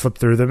each, and they flipped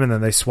through them, and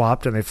then they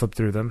swapped and they flipped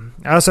through them.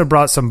 I also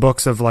brought some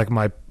books of like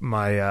my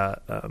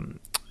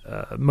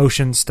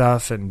motion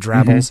stuff and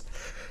drabbles.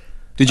 Mm-hmm.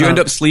 Did you end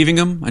up sleeving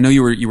them? I know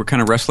you were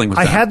kind of wrestling with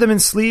that. I had them in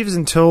sleeves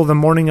until the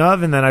morning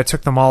of, and then I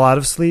took them all out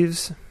of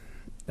sleeves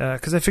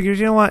because I figured,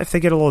 you know what, if they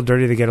get a little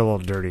dirty, they get a little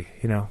dirty.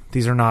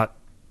 These are not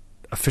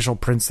official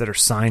prints that are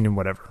signed and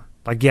whatever.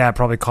 Like, yeah, it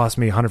probably cost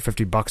me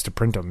 $150 to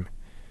print them,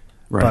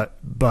 right?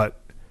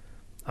 But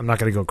I'm not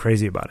going to go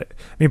crazy about it.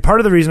 I mean, part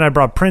of the reason I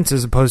brought prints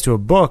as opposed to a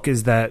book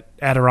is that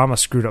Adorama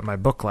screwed up my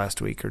book last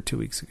week or 2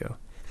 weeks ago.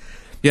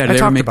 Yeah, did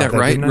they ever make that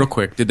right? Real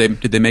quick, did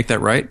they make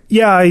that right?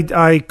 Yeah,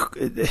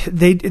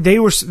 they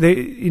were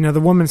the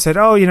woman said,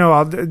 "Oh,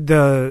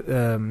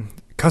 the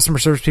customer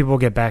service people will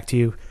get back to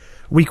you."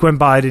 Week went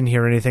by, I didn't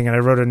hear anything, and I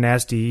wrote a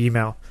nasty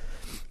email,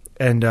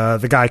 and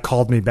the guy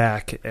called me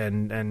back,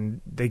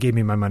 and they gave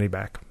me my money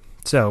back,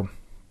 or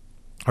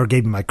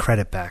gave me my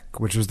credit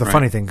back, which was the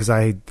funny thing because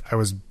I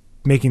was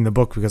making the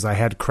book because I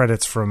had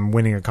credits from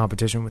winning a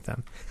competition with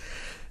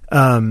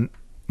them.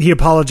 He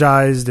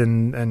apologized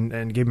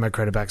and gave me my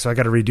credit back, so I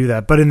got to redo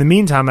that. But in the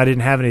meantime, I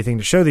didn't have anything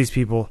to show these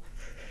people.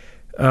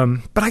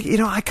 But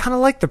I kind of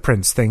like the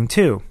prints thing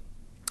too,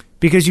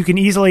 because you can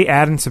easily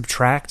add and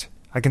subtract.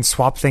 I can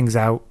swap things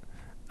out.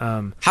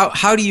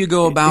 How do you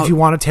go about? If you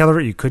want to tailor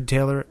it, you could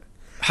tailor it.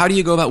 How do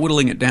you go about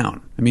whittling it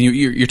down? I mean,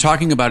 you're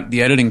talking about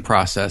the editing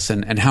process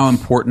and how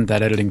important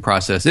that editing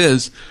process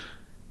is.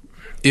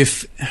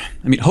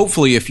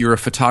 Hopefully, if you're a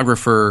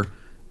photographer,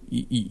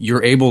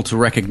 you're able to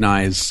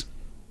recognize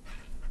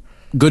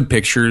good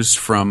pictures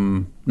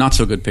from not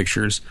so good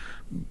pictures,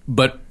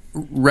 but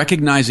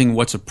recognizing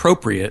what's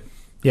appropriate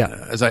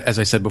as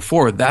I said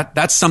before,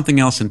 that's something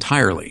else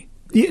entirely.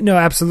 Yeah, no,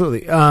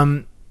 absolutely.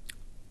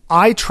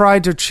 I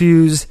tried to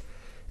choose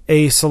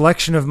a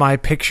selection of my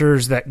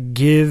pictures that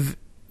give,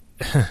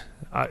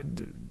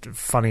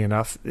 funny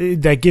enough,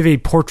 that give a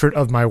portrait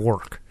of my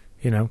work,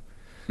 an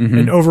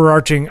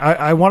overarching.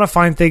 I want to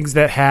find things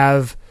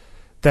that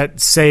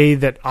say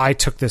that I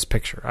took this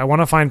picture. I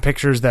want to find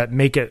pictures that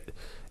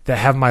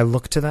have my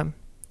look to them.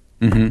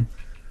 Mm-hmm.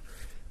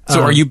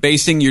 So are you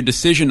basing your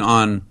decision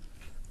on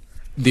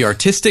the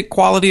artistic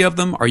quality of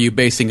them? Are you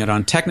basing it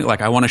on technical?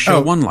 Like, I want to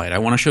show one light. I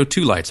want to show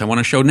two lights. I want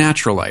to show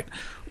natural light.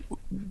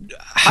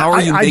 How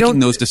are you making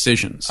those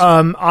decisions?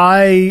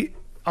 I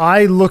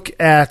look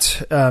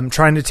at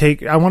trying to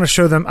take. I want to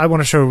show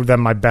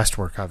them my best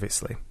work.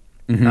 Obviously,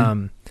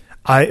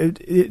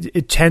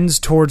 it tends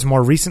towards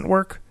more recent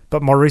work,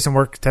 but more recent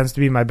work tends to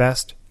be my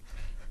best.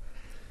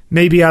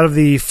 Maybe out of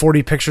the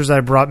 40 pictures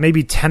I brought,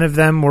 maybe 10 of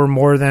them were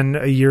more than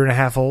a year and a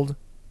half old,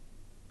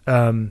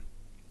 or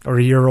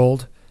a year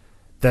old.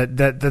 That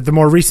the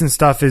more recent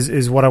stuff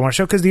is what I want to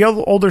show, because the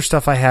older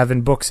stuff I have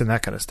in books and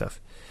that kind of stuff.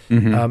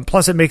 Mm-hmm.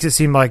 Plus, it makes it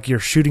seem like you're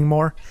shooting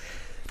more.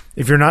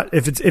 If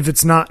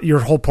it's not your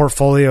whole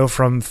portfolio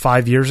from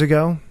 5 years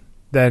ago,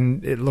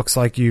 then it looks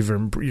like you're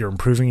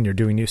improving and you're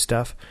doing new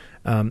stuff.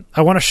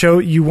 I want to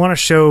show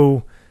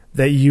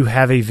that you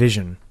have a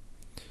vision,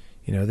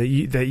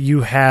 that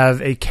you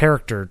have a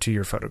character to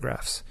your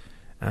photographs,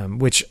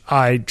 which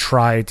I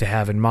try to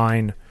have in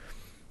mind,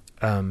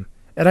 and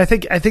I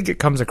think it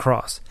comes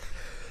across.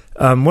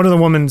 One of the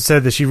women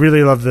said that she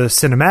really loved the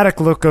cinematic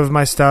look of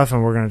my stuff,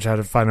 and we're going to try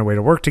to find a way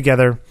to work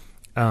together.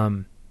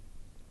 That's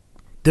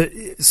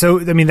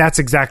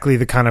exactly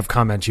the kind of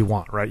comment you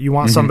want, right? You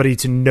want somebody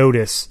to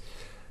notice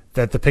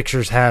that the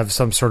pictures have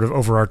some sort of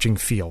overarching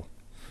feel.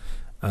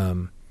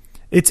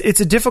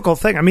 It's a difficult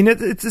thing. I mean,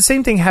 it's the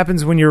same thing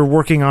happens when you're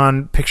working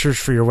on pictures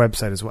for your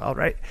website as well,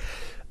 right?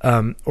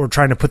 Or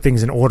trying to put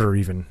things in order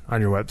even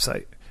on your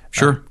website.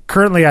 Sure.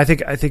 Currently, I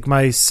think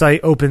my site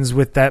opens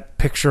with that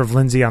picture of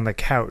Lindsay on the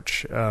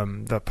couch,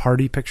 the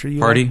party picture.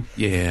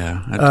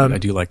 Yeah, I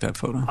do like that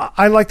photo.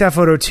 I like that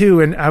photo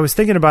too, and I was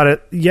thinking about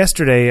it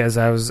yesterday as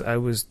I was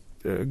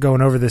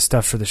going over this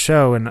stuff for the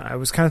show, and I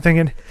was kind of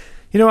thinking,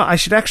 I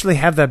should actually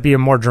have that be a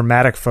more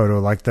dramatic photo,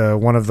 like the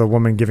one of the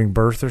woman giving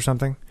birth or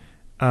something,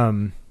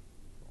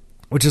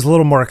 which is a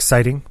little more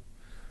exciting.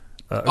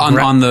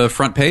 On the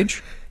front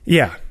page?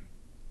 Yeah.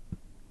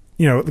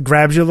 It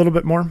grabs you a little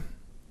bit more.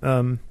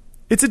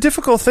 It's a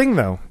difficult thing,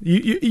 though.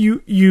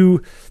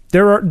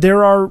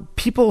 There are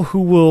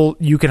people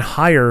you can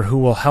hire who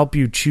will help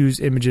you choose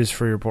images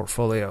for your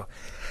portfolio,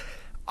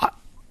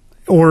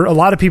 or a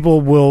lot of people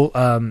will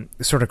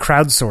sort of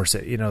crowdsource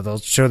it. They'll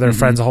show their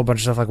friends a whole bunch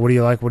of stuff like, what do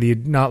you like, what do you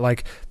not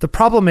like. The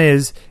problem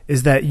is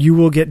that you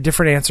will get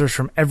different answers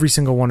from every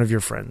single one of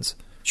your friends.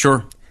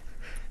 Sure,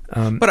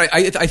 but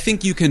I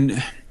think you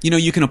can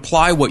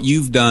apply what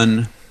you've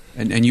done,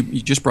 and you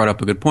just brought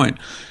up a good point.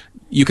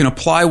 You can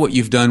apply what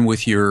you've done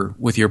with your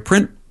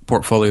print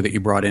portfolio that you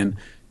brought in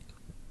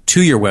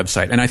to your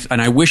website,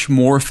 and I wish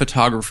more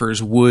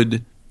photographers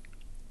would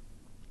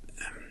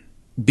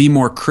be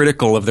more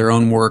critical of their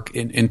own work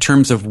in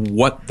terms of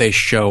what they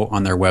show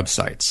on their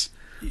websites.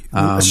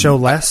 Show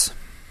less?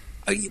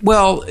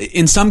 Well,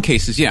 in some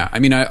cases, yeah. I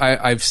mean,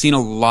 I've seen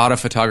a lot of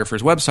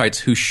photographers' websites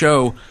who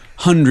show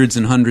hundreds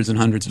and hundreds and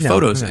hundreds of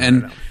photos,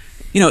 and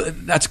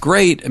that's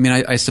great. I mean,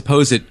 I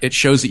suppose it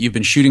shows that you've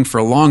been shooting for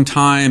a long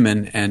time,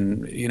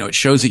 and it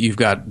shows that you've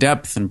got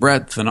depth and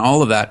breadth and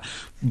all of that.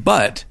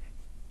 But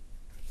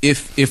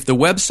if the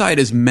website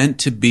is meant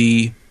to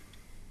be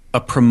a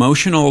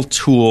promotional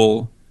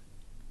tool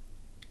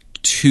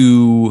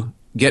to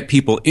get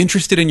people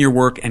interested in your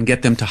work and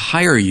get them to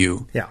hire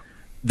you,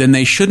 then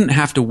they shouldn't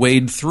have to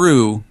wade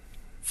through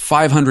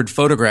 500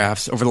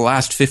 photographs over the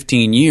last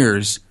 15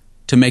 years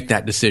to make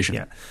that decision.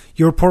 Yeah.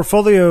 Your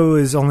portfolio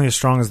is only as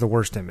strong as the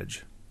worst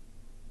image.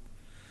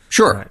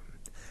 Sure.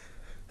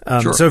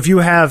 Right. Sure. So if you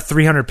have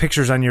 300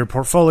 pictures on your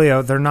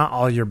portfolio, they're not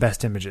all your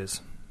best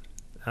images.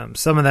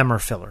 Some of them are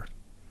filler.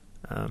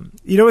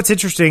 What's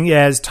interesting,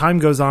 as time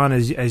goes on,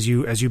 as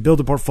you build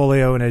a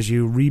portfolio and as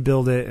you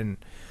rebuild it and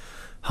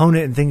hone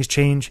it and things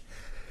change,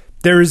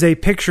 there is a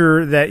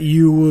picture that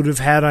you would have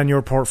had on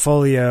your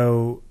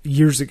portfolio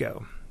years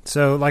ago.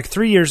 So like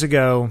 3 years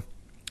ago,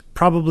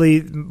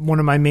 probably one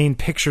of my main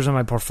pictures on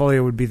my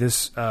portfolio would be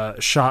this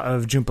shot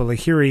of Jhumpa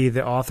Lahiri,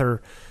 the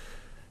author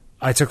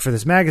I took for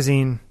this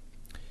magazine,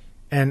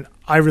 and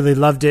I really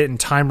loved it, and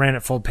Time ran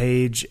it full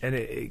page, and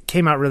it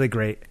came out really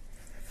great.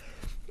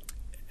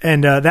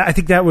 And I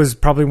think that was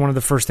probably one of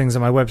the first things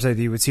on my website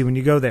that you would see when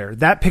you go there.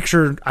 That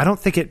picture, I don't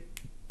think it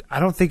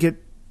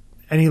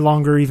any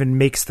longer even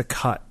makes the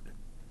cut.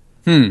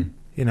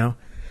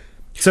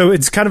 So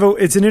it's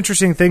it's an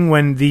interesting thing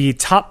when the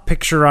top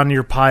picture on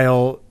your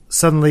pile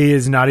suddenly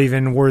is not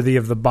even worthy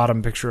of the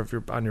bottom picture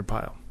on your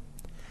pile.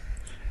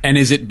 And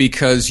is it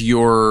because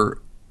your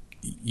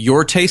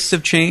tastes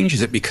have changed?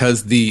 Is it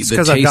because the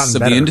tastes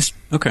of the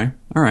industry? Okay,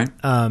 all right.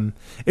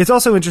 It's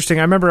also interesting.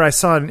 I remember I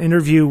saw an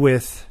interview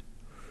with,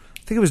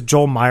 I think it was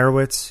Joel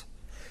Meyerowitz,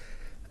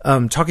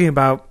 talking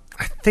about,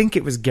 I think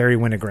it was Gary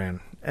Winogrand,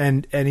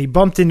 and he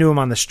bumped into him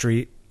on the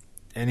street,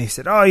 and he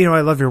said, "Oh,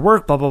 I love your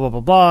work, blah blah blah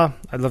blah blah.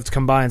 I'd love to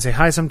come by and say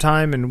hi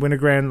sometime." And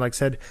Winogrand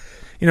said,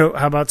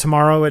 "How about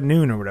tomorrow at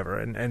noon or whatever?"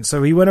 And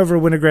so he went over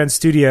to Winogrand's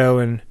studio,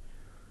 and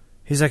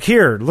he's like,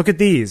 "Here, look at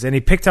these." And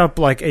he picked up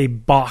a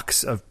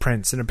box of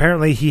prints, and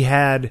apparently he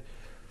had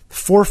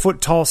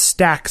 4-foot tall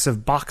stacks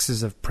of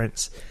boxes of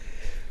prints.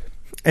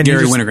 And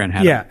Gary Winogrand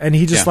had it. And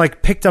he just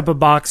picked up a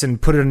box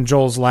and put it in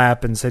Joel's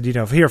lap and said,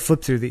 "Here,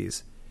 flip through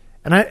these."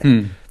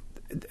 And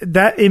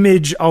that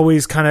image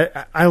always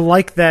I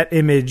like that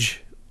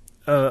image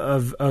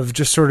of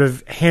just sort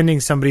of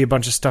handing somebody a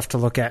bunch of stuff to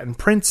look at. And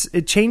prints,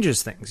 it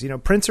changes things.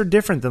 Prints are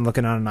different than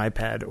looking on an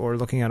iPad or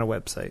looking on a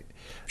website.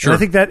 Sure. And I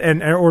think that,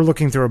 or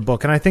looking through a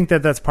book. And I think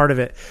that that's part of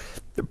it.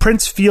 The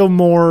prints feel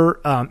more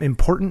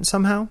important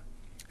somehow.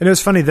 And it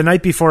was funny, the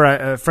night before,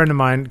 a friend of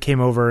mine came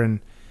over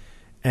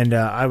and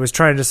I was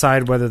trying to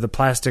decide whether the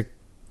plastic,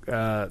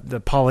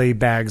 the poly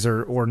bags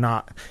or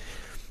not.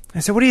 I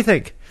said, "What do you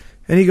think?"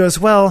 And he goes,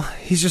 "Well,"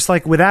 he's just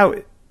without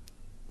it,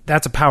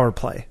 that's a power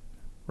play,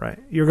 right?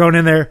 You're going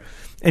in there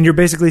and you're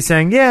basically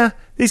saying, "Yeah,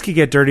 these could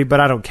get dirty, but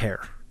I don't care."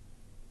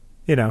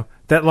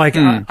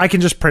 I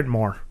can just print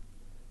more.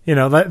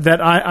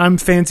 I'm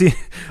fancy,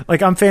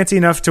 I'm fancy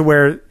enough to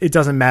where it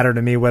doesn't matter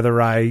to me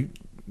whether I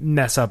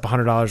mess up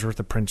 $100 worth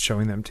of prints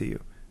showing them to you.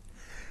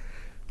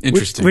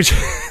 Interesting.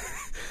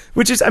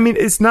 Which is,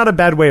 it's not a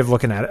bad way of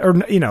looking at it, or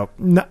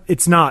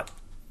it's not.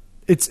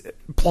 It's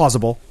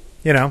plausible,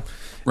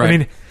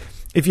 Right.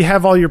 If you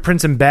have all your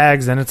prints in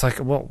bags, then it's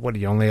well, what do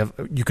you only have?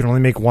 You can only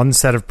make one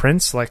set of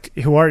prints.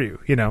 Who are you?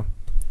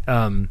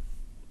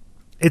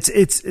 It's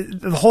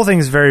the whole thing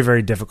is very,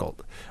 very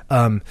difficult.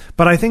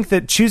 But I think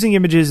that choosing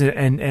images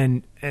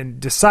and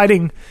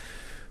deciding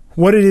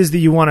what it is that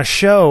you want to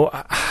show,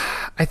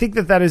 I think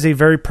that is a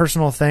very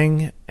personal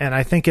thing, and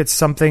I think it's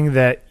something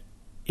that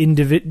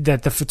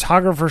that the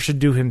photographer should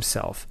do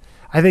himself.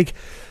 I think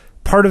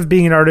part of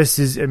being an artist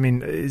is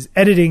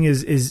editing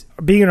is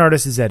being an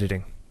artist is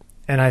editing.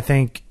 And I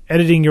think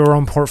editing your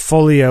own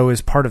portfolio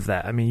is part of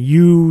that.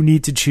 You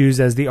need to choose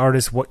as the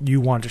artist what you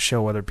want to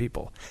show other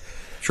people.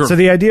 Sure. So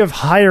the idea of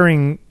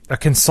hiring a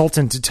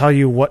consultant to tell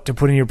you what to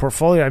put in your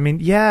portfolio,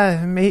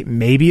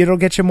 maybe it'll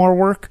get you more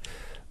work,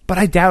 but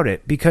I doubt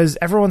it, because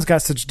everyone's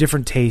got such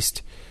different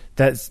taste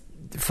that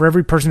for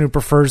every person who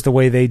prefers the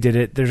way they did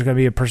it, there's going to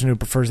be a person who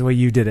prefers the way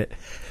you did it.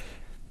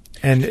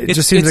 And it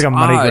just seems like a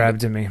money grab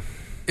to me.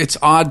 It's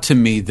odd to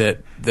me that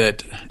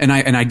and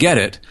I get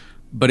it,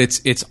 but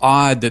it's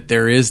odd that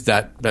there is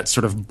that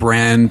sort of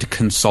brand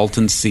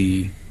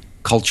consultancy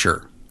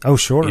culture. Oh,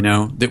 sure.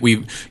 That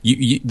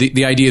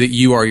the idea that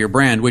you are your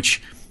brand,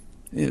 which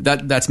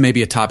that's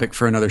maybe a topic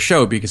for another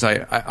show, because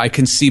I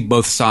can see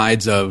both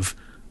sides of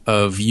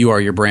you are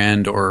your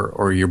brand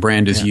or your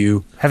brand is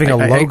you. Having a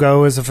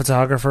logo as a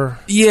photographer.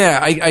 Yeah,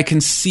 I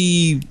can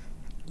see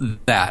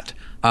that.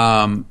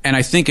 And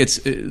I think it's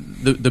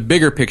the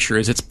bigger picture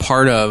is it's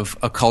part of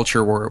a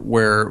culture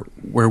where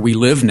we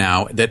live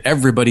now, that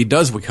everybody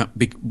does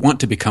want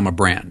to become a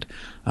brand.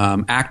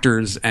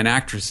 Actors and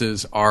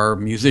actresses are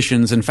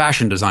musicians and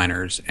fashion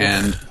designers,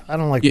 and I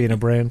don't like being a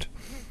brand.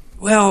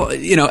 Well,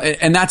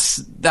 and that's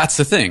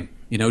the thing.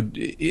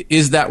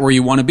 Is that where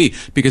you want to be?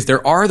 Because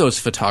there are those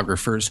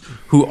photographers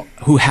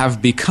who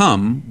have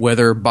become,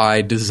 whether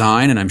by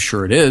design, and I'm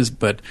sure it is,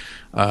 but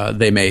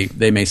they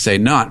may say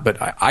not, but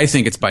I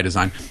think it's by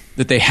design,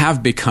 that they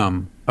have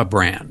become a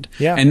brand,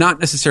 and not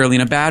necessarily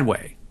in a bad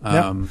way.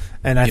 And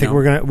I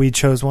think we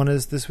chose one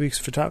as this week's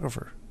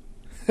photographer,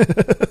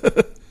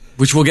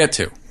 which we'll get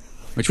to.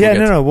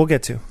 We'll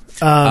get to.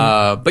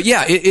 But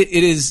yeah,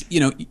 it is,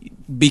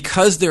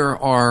 because there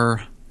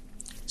are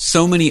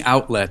so many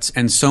outlets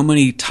and so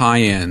many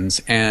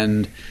tie-ins,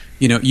 and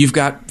you've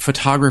got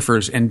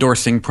photographers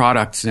endorsing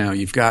products now.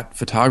 You've got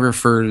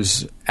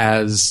photographers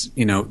as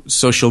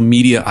social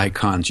media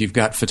icons. You've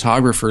got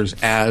photographers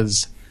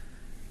as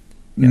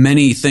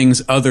many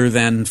things other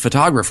than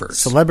photographers,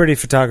 celebrity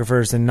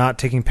photographers, and not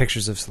taking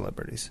pictures of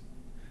celebrities.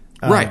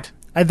 Right.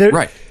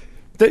 Right.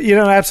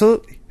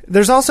 Absolutely.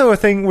 There's also a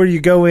thing where you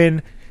go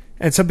in.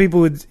 And some people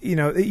would,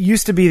 it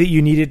used to be that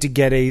you needed to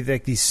get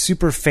these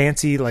super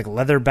fancy,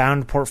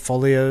 leather-bound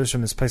portfolios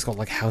from this place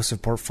called House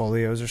of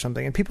Portfolios or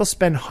something. And people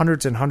spend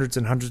hundreds and hundreds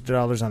and hundreds of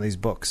dollars on these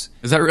books.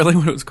 Is that really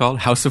what it was called?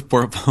 House of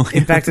Portfolios?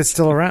 In fact, it's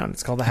still around.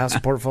 It's called the House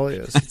of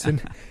Portfolios. It's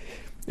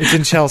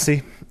in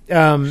Chelsea.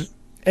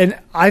 And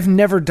I've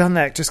never done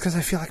that just because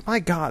I feel my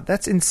God,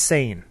 that's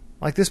insane.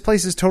 This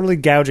place is totally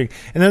gouging.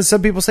 And then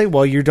some people say,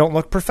 well, you don't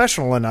look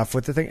professional enough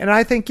with the thing. And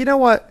I think, you know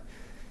what?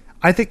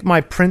 I think my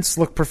prints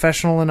look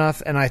professional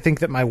enough, and I think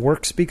that my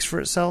work speaks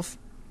for itself.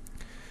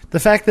 The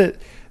fact that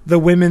the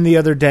women the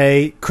other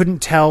day couldn't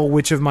tell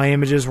which of my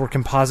images were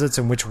composites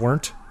and which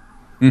weren't,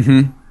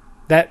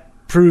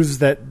 that proves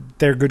that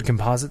they're good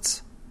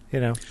composites,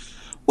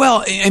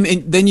 Well, and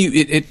then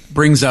it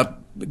brings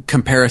up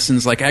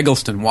comparisons like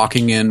Eggleston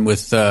walking in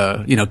with,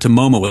 to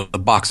MoMA with a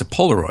box of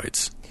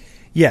Polaroids.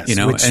 Yes,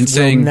 which and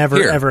saying, will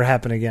never, ever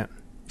happen again.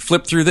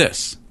 Flip through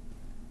this.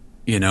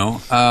 You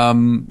know,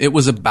 it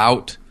was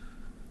about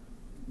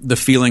the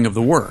feeling of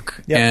the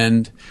work. Yep.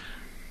 And,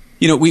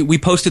 you know, we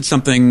posted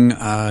something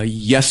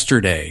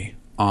yesterday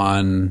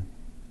on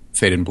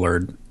Fade and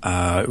Blurred.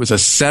 It was a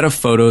set of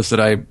photos that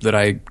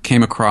I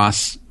came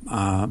across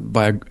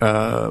by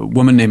a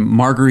woman named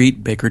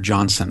Marguerite Baker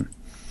Johnson.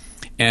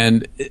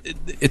 And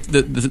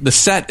the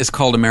set is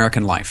called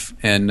American Life,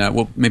 and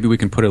maybe we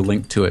can put a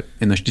link to it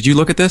in the. Did you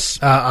look at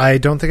this? I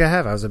don't think I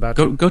have. I was about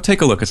to go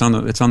take a look. It's on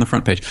the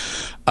front page.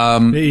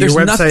 Your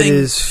website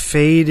is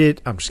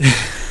faded. I'm just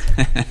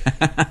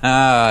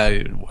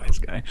kidding. Wise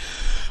guy.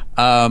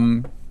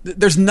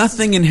 There's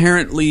nothing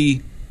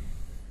inherently,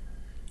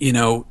 you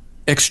know,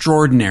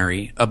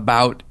 extraordinary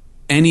about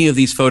any of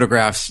these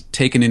photographs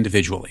taken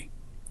individually.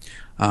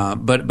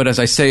 But as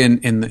I say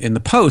in the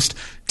post,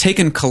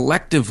 taken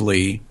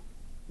collectively,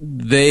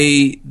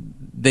 they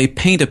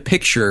paint a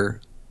picture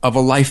of a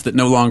life that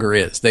no longer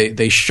is.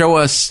 They show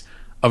us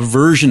a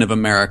version of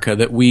America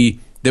that we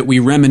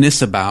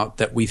reminisce about,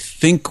 that we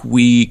think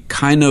we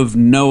kind of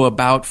know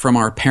about from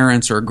our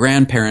parents or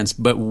grandparents,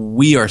 but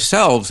we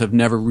ourselves have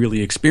never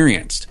really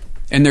experienced.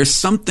 And there's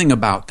something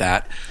about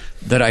that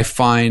I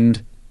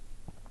find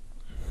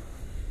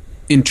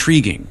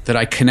intriguing, that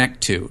I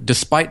connect to,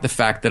 despite the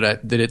fact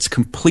that it's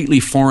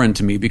completely foreign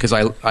to me because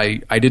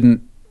I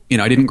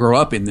didn't grow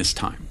up in this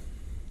time.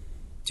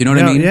 Do you know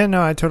what I mean? Yeah,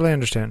 no, I totally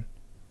understand.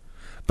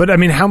 But I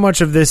mean, how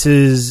much of this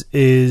is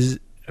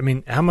I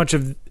mean, how much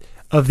of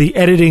the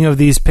editing of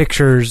these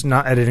pictures,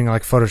 not editing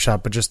like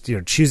Photoshop, but just, you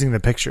know, choosing the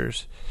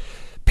pictures,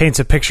 paints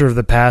a picture of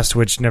the past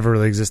which never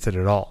really existed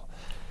at all.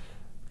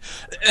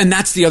 And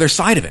that's the other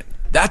side of it.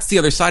 That's the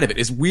other side of it,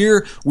 is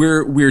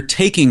we're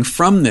taking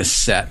from this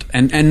set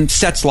and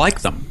sets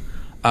like them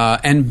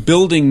and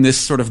building this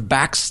sort of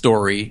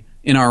backstory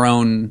in our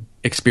own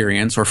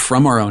experience or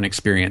from our own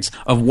experience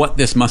of what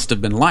this must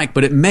have been like,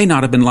 but it may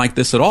not have been like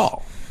this at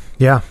all.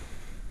 Yeah.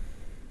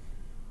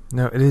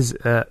 No, it is.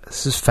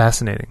 This is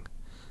fascinating.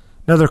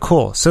 No, they're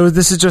cool. So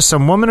this is just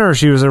some woman, or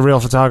she was a real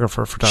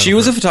photographer? She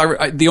was a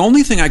photographer. The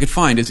only thing I could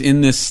find is in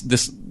this.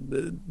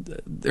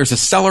 There's a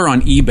seller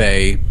on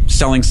eBay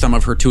selling some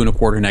of her 2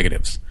 1/4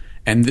 negatives,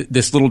 and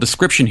this little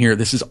description here.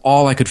 This is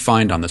all I could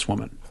find on this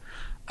woman.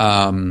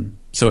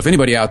 So if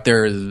anybody out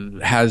there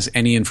has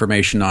any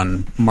information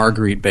on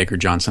Marguerite Baker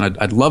Johnson,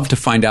 I'd love to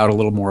find out a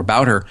little more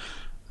about her.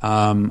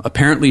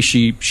 Apparently,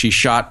 she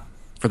shot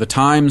for the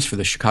Times, for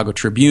the Chicago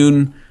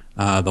Tribune,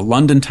 the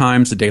London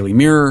Times, the Daily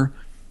Mirror.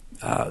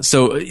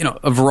 So, you know,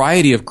 a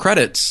variety of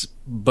credits,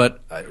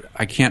 but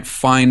I can't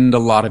find a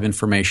lot of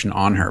information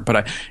on her.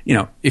 But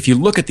if you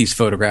look at these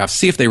photographs,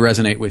 see if they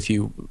resonate with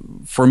you.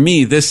 For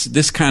me,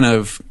 this kind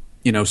of,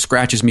 you know,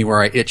 scratches me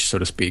where I itch, so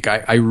to speak.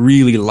 I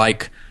really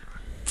like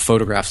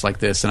photographs like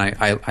this, and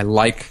I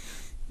like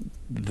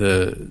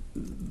the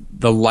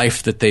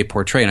life that they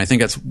portray. And I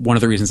think that's one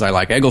of the reasons I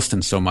like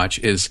Eggleston so much,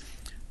 is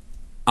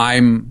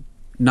I'm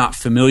not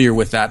familiar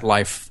with that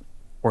life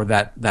or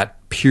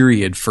that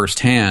period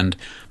firsthand,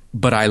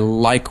 but I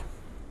like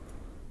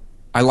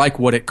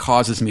what it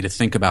causes me to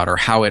think about, or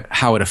how it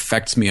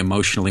affects me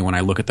emotionally when I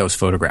look at those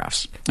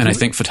photographs. And I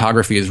think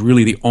photography is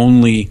really the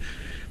only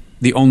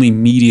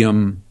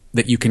medium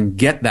that you can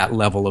get that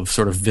level of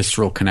sort of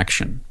visceral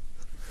connection.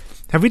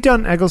 Have we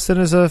done Eggleston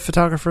as a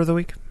photographer of the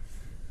week?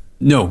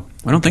 No,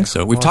 I don't think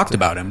so. We've talked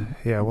about him.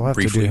 Yeah, we'll have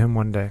briefly. to do him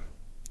one day.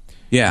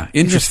 Yeah,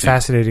 interesting. He's a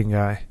fascinating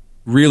guy.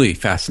 Really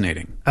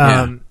fascinating.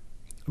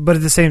 But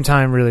at the same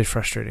time, really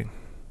frustrating.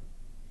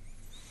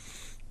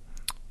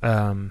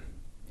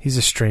 He's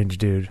a strange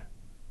dude.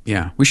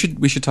 Yeah, we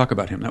should talk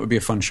about him. That would be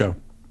a fun show.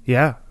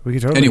 Yeah, we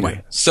could totally.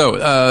 Anyway,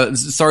 so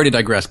sorry to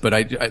digress, but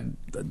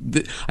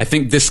I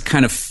think this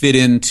kind of fit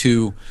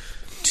into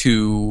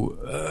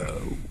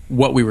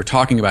what we were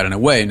talking about in a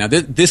way. Now,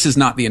 this is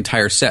not the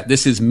entire set.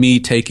 This is me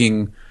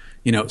taking,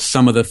 you know,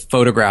 some of the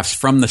photographs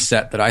from the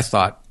set that I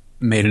thought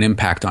made an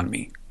impact on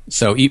me.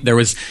 So there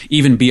was,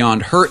 even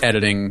beyond her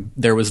editing,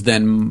 there was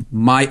then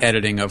my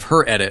editing of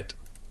her edit.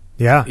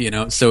 Yeah, you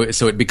know, so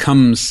it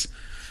becomes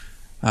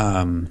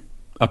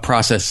a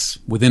process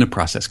within a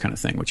process kind of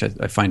thing, which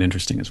I find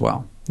interesting as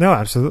well. No,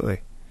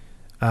 absolutely.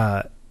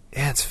 Yeah,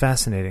 it's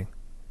fascinating.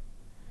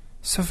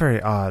 So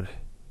very odd.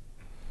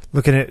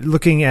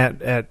 Looking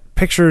at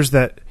pictures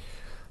that,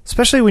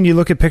 especially when you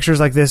look at pictures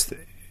like this,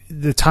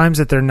 the times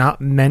that they're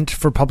not meant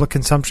for public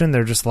consumption,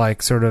 they're just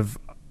like sort of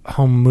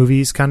home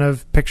movies kind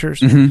of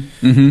pictures,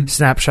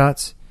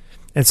 snapshots,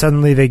 and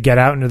suddenly they get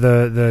out into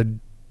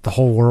the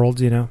whole world.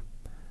 You know,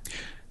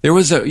 there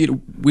was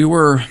we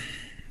were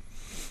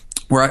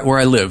where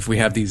I live. We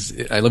have these.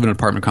 I live in an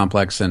apartment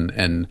complex,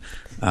 and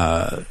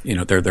you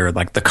know, they're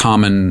like the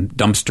common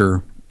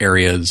dumpster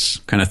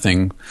areas kind of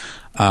thing.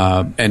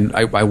 And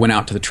I went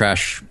out to the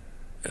trash,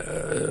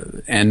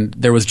 and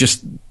there was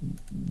just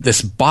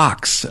this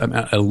box,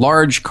 a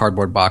large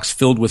cardboard box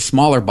filled with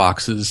smaller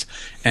boxes,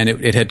 and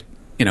it had,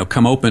 you know,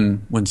 come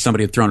open when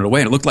somebody had thrown it away,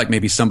 and it looked like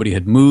maybe somebody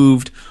had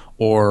moved,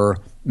 or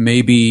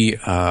maybe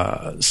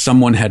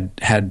someone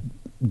had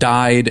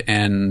died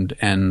and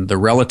the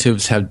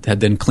relatives had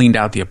then cleaned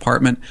out the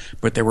apartment,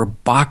 but there were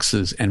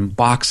boxes and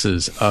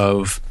boxes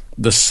of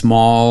the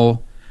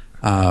small,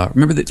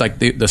 remember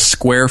the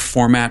square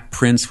format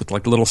prints with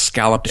like little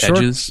scalloped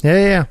edges?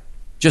 Yeah.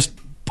 Just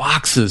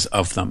boxes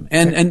of them,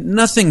 and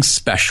nothing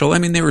special. I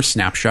mean, they were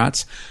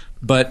snapshots,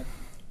 but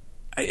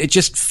it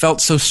just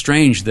felt so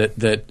strange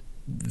that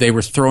they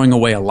were throwing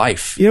away a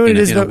life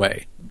in a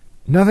way.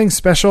 Nothing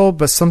special,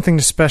 but something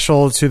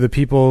special to the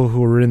people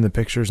who were in the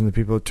pictures and the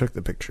people who took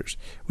the pictures,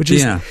 which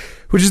is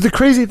the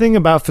crazy thing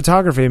about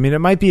photography. I mean, it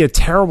might be a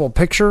terrible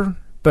picture,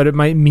 but it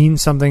might mean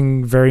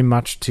something very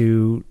much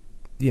to,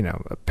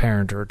 a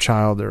parent or a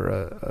child or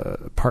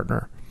a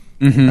partner.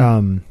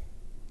 Mm-hmm.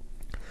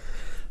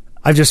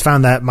 I've just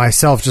found that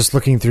myself, just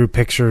looking through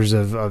pictures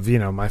of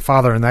my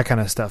father and that kind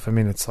of stuff. I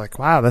mean, it's like,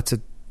 wow, that's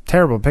a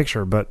terrible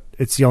picture, but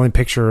it's the only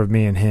picture of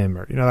me and him,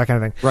 or that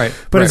kind of thing. Right.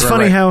 But it's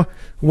funny how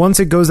once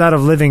it goes out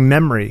of living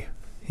memory,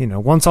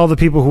 once all the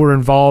people who were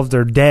involved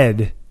are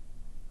dead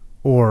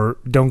or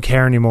don't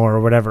care anymore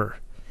or whatever,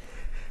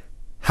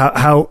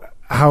 how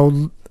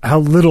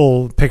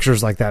little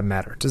pictures like that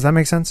matter. Does that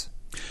make sense?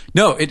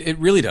 No, it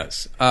really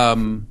does.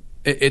 I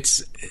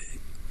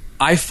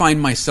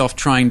find myself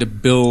trying to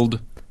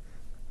build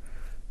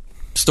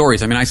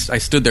stories. I mean, I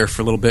stood there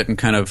for a little bit and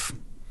kind of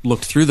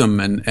looked through them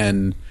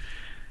and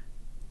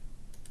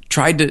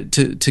tried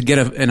to get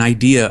an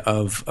idea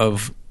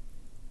of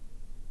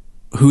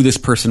who this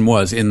person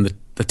was in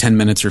the 10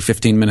 minutes or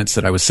 15 minutes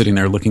that I was sitting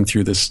there looking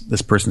through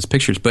this person's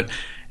pictures. But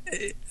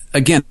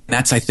again,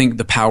 that's, I think,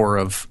 the power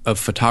of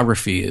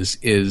photography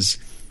is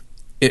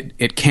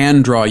it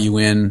can draw you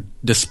in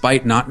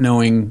despite not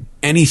knowing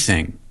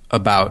anything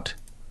about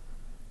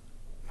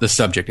the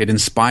subject. It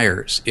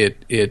inspires.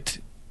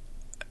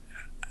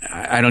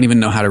 I don't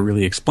even know how to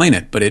really explain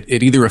it, but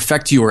it either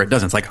affects you or it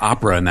doesn't. It's like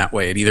opera in that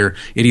way. It either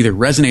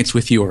resonates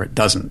with you or it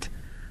doesn't.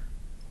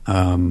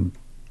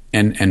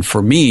 And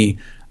for me,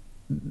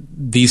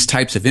 these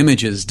types of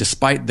images,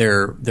 despite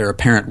their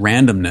apparent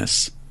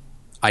randomness,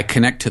 I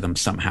connect to them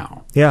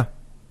somehow. Yeah.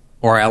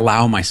 Or I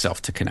allow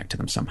myself to connect to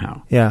them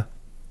somehow. Yeah.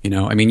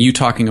 I mean, you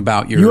talking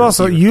about your...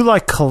 You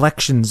like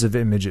collections of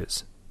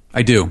images.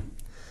 I do.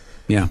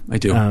 Yeah, I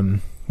do.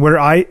 Where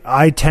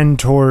I tend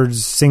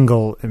towards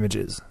single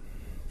images.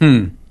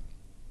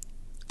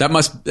 That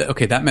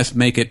must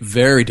make it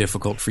very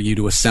difficult for you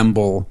to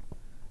assemble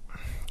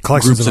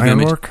collections of my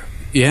own work.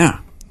 Yeah.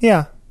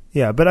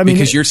 But I mean,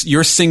 because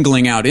you're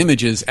singling out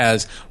images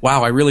as,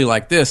 wow, I really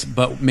like this,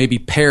 but maybe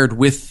paired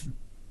with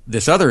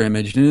this other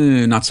image,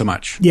 not so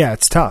much. Yeah,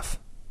 it's tough.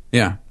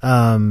 Yeah.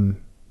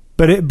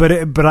 But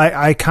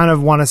I kind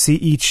of want to see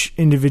each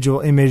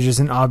individual image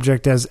as an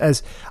object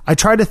as I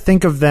try to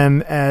think of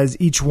them as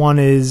each one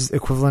is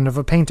equivalent of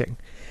a painting.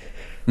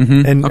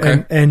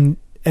 Mm-hmm.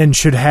 And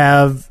should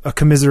have a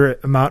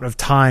commiserate amount of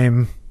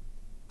time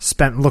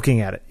spent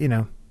looking at it,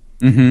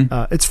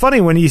 Mm-hmm. It's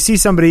funny when you see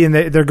somebody and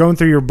they're going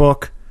through your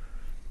book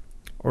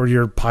or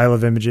your pile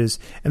of images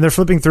and they're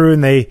flipping through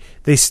and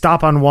they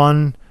stop on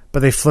one,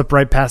 but they flip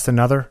right past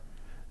another.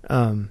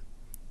 And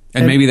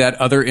maybe that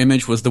other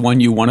image was the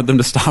one you wanted them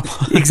to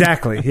stop on.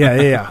 Exactly.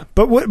 Yeah.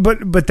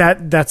 But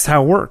that's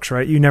how it works,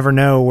 right? You never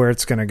know where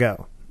it's going to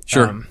go.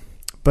 Sure.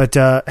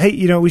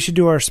 Hey, we should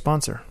do our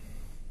sponsor.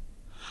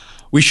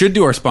 We should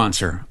do our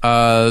sponsor.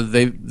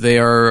 They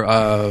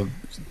are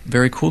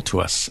very cool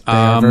to us.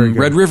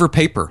 Red River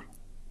Paper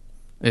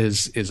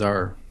is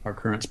our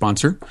current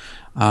sponsor.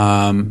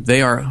 Aren't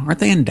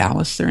they in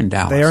Dallas? They're in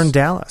Dallas. They are in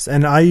Dallas,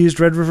 and I used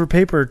Red River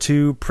Paper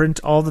to print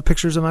all the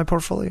pictures of my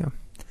portfolio.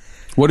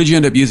 What did you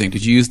end up using?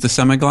 Did you use the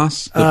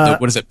semi-gloss?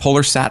 What is it?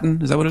 Polar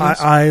satin? Is that what it is?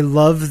 I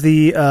love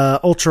the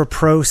Ultra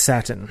Pro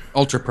satin.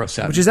 Ultra Pro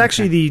satin, which is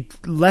actually the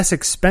less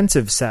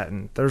expensive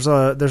satin. There's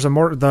a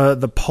more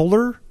the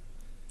Polar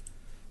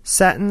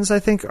satins, I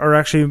think, are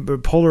actually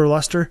Polar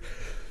Luster.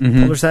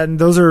 Mm-hmm. Polar satin.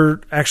 Those are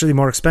actually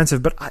more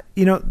expensive, but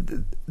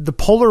the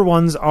Polar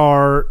ones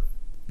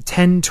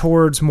tend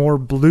towards more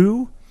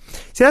blue.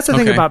 See, that's the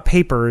thing about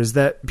paper is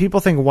that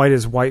people think white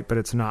is white, but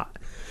it's not.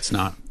 It's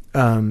not.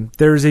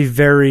 There's a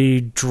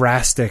very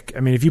drastic. I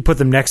mean, if you put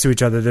them next to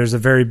each other, there's a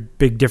very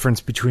big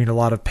difference between a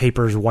lot of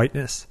paper's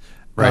whiteness.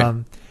 Right.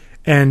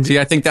 And see,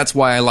 I think that's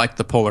why I like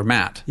the Polar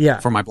Matte. Yeah.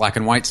 For my black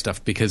and white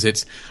stuff,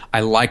 because I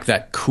like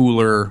that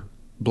cooler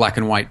black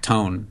and white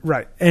tone.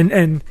 Right.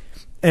 And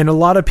a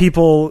lot of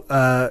people,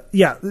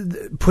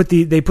 put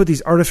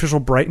these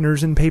artificial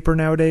brighteners in paper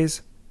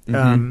nowadays.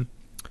 Mm-hmm.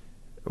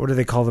 What do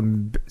they call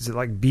them? Is it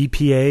like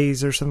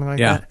BPAs or something like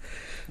that?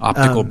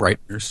 Optical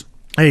brighteners.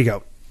 There you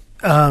go.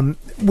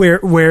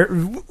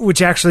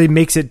 Which actually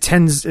makes it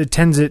tends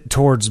it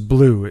towards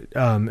blue,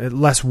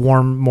 less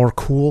warm, more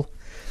cool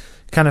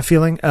kind of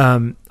feeling.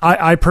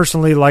 I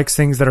personally like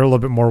things that are a little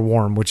bit more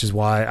warm, which is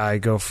why I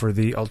go for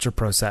the Ultra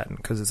Pro Satin,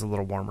 because it's a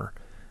little warmer.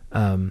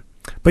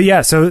 But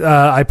yeah, so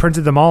I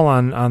printed them all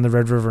on the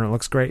Red River, and it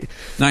looks great.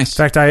 Nice. In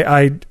fact,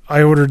 I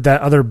ordered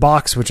that other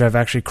box, which I've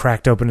actually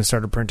cracked open and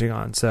started printing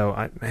on. So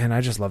I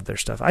just love their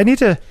stuff.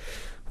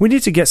 We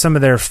need to get some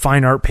of their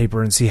fine art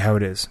paper and see how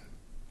it is.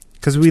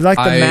 Because we like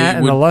the matte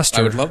and the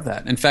luster. I would love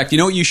that. In fact, you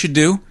know what you should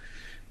do?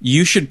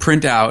 You should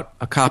print out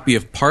a copy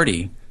of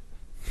Party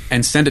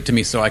and send it to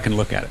me so I can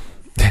look at it.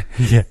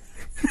 Yeah.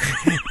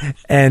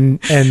 and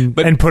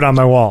put on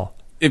my wall.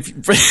 If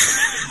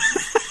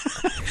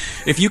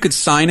you could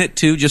sign it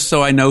too, just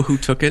so I know who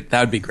took it,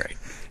 that would be great.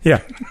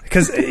 Yeah,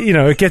 because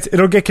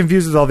it'll get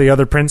confused with all the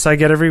other prints I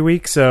get every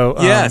week. So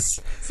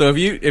yes, so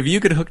if you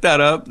could hook that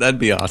up,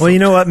 that'd be awesome. Well, you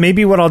know what?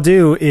 Maybe what I'll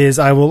do is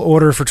I will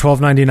order for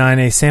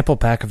 $12.99 a sample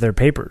pack of their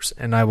papers,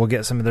 and I will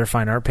get some of their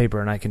fine art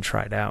paper, and I can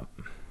try it out.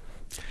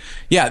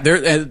 Yeah,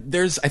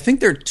 there's I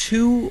think there are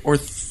two or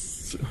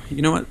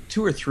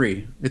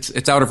three.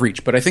 It's out of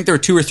reach, but I think there are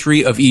 2 or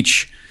 3 of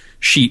each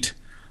sheet.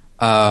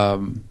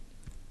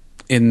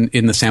 In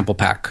the sample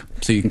pack,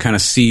 so you can kind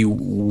of see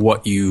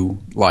what you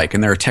like.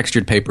 And there are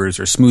textured papers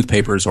or smooth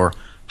papers or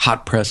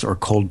hot press or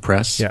cold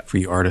press for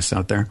you artists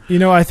out there.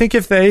 I think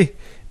if they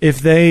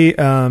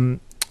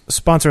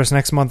sponsor us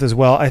next month as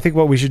well, I think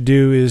what we should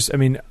do is,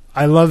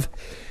 I love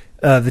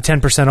the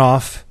 10%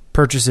 off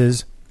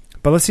purchases,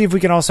 but let's see if we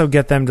can also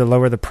get them to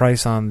lower the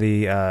price on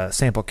the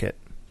sample kit.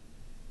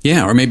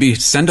 Yeah, or maybe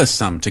send us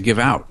some to give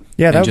out.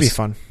 Yeah, that would be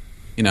fun.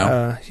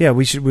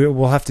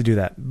 We'll have to do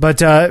that. But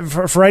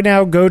for right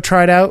now, go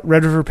try it out.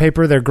 Red River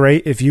Paper, they're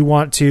great. If you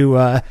want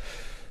to,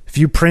 if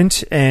you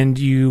print and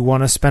you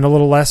want to spend a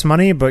little less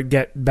money but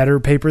get better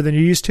paper than you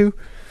used to,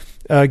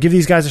 give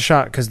these guys a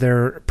shot because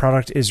their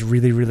product is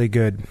really, really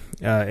good.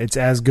 It's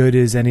as good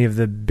as any of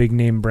the big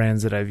name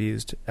brands that I've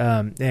used.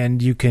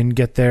 And you can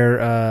get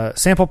their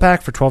sample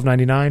pack for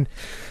 $12.99.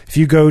 If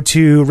you go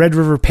to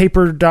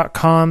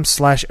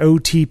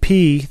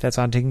redriverpaper.com/OTP, that's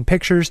on taking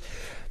pictures.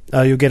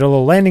 You'll get a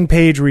little landing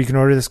page where you can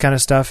order this kind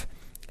of stuff.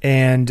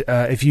 And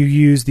if you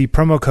use the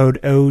promo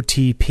code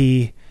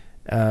OTP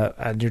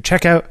at your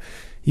checkout,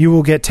 you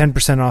will get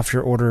 10% off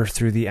your order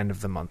through the end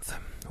of the month,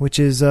 which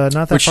is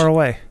not that far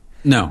away.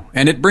 No,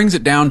 and it brings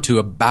it down to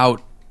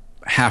about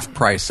half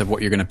price of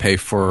what you're going to pay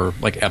for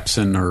like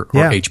Epson or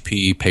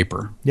HP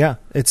paper. Yeah,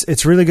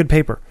 it's really good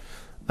paper.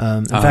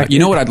 In fact, you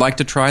know what I'd like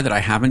to try that I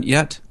haven't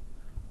yet?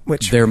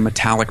 Which? Their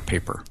metallic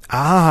paper.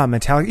 Ah,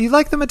 metallic. You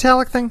like the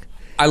metallic thing?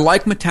 I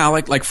like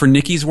metallic, like for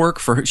Nikki's work.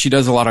 She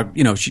does a lot of,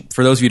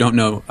 for those of you who don't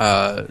know,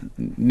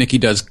 Nikki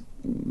does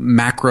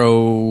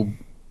macro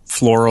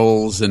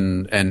florals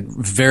and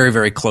very,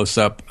 very close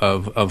up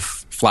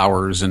of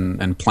flowers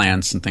and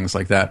plants and things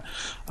like that.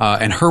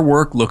 And her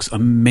work looks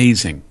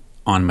amazing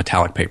on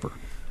metallic paper.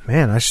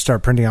 Man, I should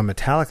start printing on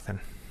metallic then.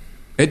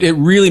 It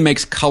really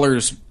makes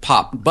colors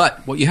pop.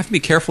 But what you have to be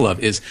careful of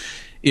is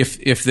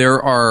if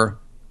there are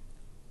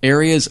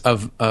areas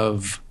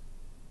of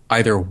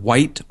either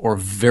white or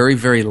very,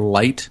 very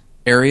light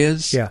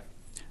areas,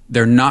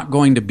 they're not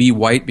going to be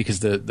white because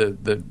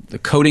the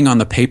coating on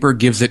the paper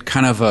gives it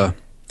kind of a,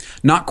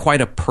 not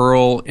quite a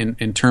pearl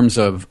in terms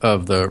of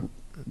the,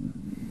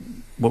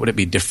 what would it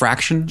be,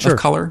 diffraction of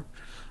color.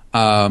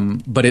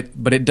 But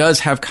it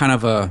does have kind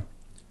of a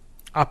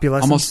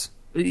opulescence.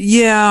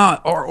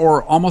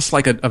 Or almost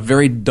like a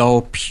very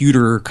dull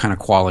pewter kind of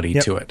quality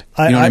to it.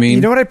 You know what I mean?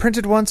 You know what I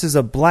printed once is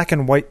a black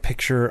and white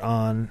picture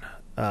on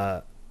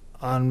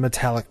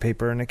metallic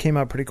paper, and it came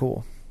out pretty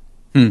cool.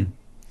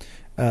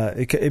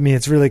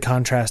 It's really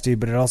contrasty,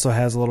 but it also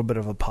has a little bit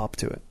of a pop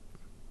to it.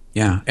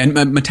 Yeah, and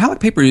metallic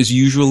paper is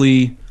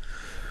usually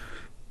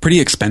pretty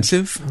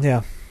expensive.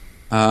 Yeah.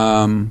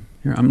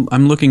 Here,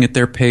 I'm looking at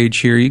their page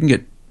here. You can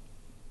get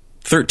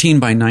 13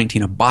 by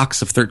 19, a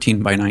box of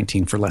 13 by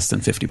 19 for less than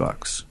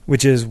 $50.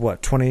 Which is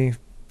what, 20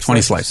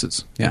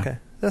 slices. Yeah. Okay,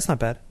 that's not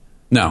bad.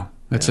 No,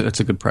 that's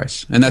a good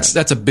price, and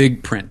that's a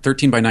big print.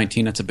 13 by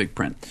 19, that's a big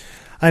print.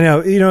 I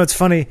know. It's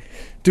funny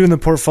doing the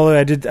portfolio.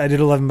 I did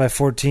 11 by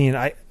 14.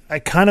 I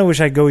kind of wish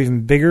I'd go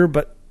even bigger,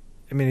 but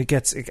it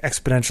gets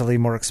exponentially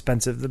more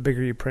expensive the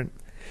bigger you print,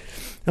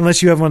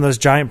 unless you have one of those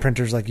giant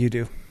printers like you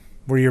do,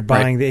 where you're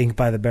buying the ink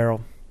by the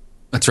barrel.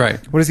 That's right.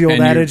 What is the old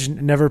adage?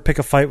 Never pick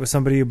a fight with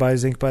somebody who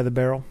buys ink by the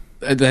barrel.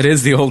 That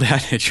is the old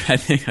adage. I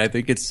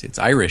think it's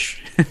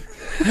Irish.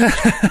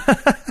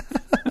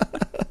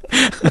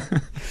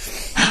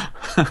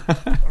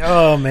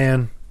 Oh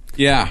man.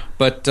 Yeah,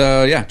 but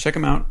check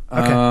them out.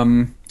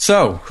 Okay.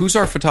 So, who's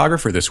our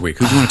photographer this week?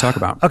 Who do you want to talk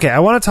about? Okay, I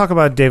want to talk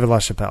about David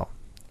LaChapelle.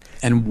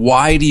 And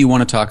why do you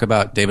want to talk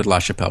about David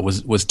LaChapelle?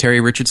 Was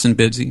Terry Richardson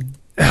busy?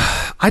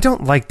 I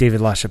don't like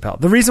David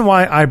LaChapelle. The reason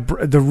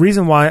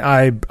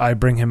why I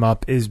bring him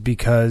up is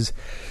because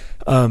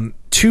 2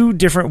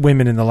 different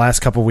women in the last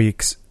couple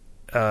weeks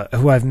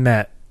who I've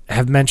met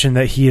have mentioned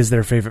that he is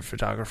their favorite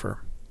photographer.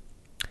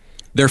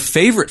 Their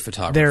favorite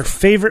photographer? Their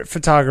favorite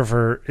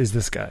photographer is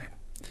this guy.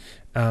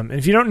 And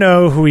if you don't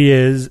know who he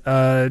is,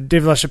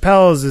 David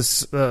LaChapelle is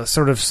this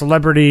sort of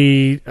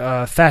celebrity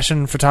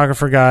fashion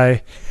photographer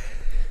guy.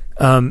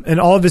 And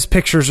all of his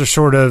pictures are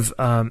sort of...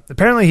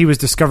 apparently he was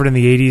discovered in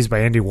the 80s by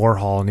Andy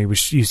Warhol, and he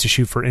used to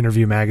shoot for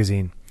Interview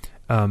magazine.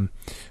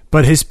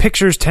 But his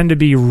pictures tend to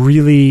be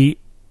really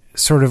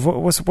sort of...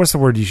 What's the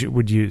word you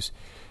would use?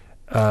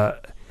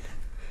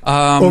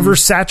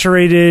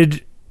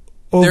 Oversaturated...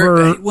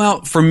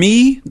 Well, for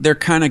me, they're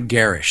kind of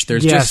garish.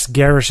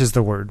 Garish is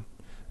the word.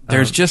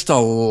 There's just a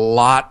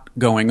lot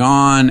going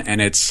on,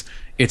 and it's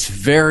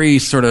very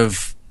sort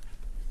of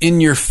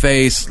in your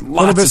face.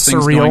 Lots of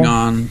things surreal. Going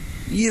on.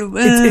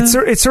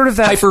 It's sort of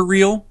that hyper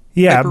real.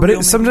 Yeah,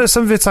 but some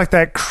of it's like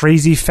that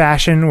crazy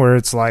fashion where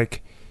it's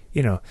like,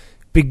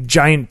 big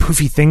giant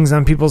poofy things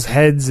on people's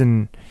heads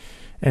and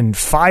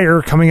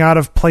fire coming out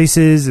of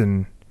places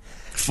and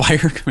fire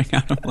coming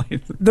out of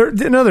places.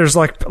 There's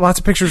like lots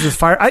of pictures with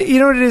fire. You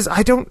know what it is?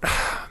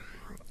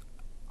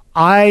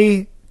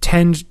 I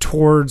tend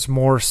towards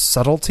more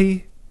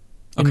subtlety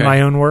in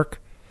my own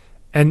work,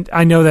 and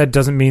I know that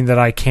doesn't mean that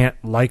I can't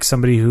like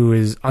somebody who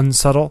is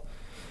unsubtle.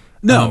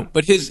 No,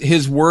 but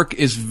his work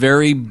is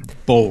very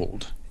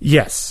bold.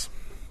 Yes.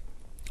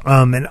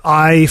 And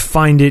I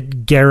find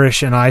it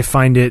garish, and I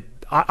find it...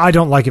 I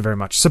don't like it very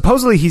much.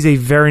 Supposedly, he's a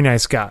very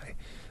nice guy.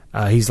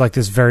 He's like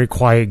this very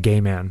quiet gay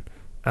man.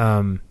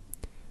 And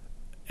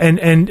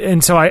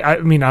so, I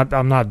mean,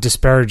 I'm not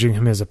disparaging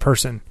him as a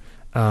person.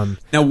 Now,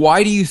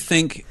 why do you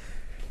think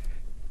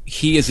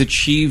he has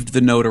achieved the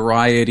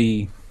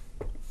notoriety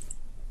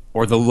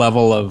or the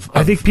level of...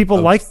 I think people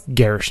like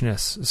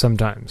garishness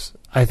sometimes.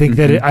 I think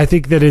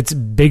that it's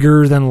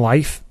bigger than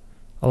life.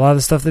 A lot of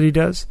the stuff that he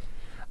does.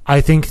 I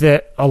think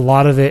that a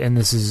lot of it, and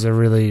this is a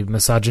really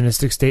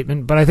misogynistic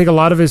statement, but I think a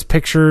lot of his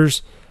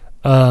pictures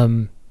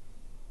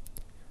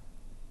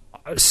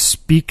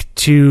speak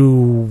to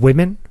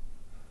women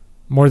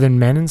more than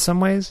men in some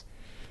ways.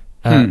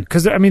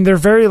 Because, I mean, they're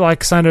very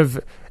like kind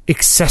of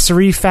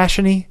accessory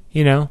fashion-y,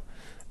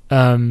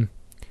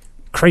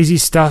 crazy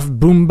stuff,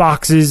 boom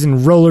boxes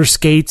and roller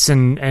skates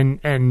and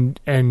that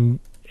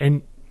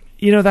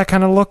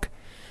kind of look.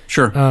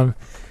 Sure.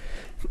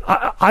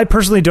 I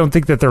personally don't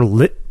think that they're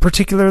lit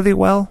particularly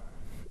well.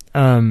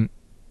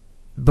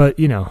 But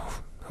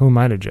who am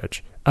I to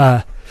judge?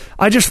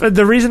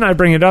 The reason I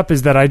bring it up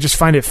is that I just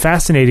find it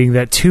fascinating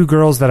that two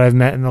girls that I've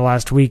met in the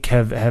last week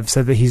have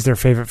said that he's their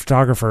favorite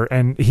photographer,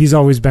 and he's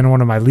always been one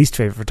of my least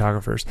favorite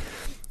photographers.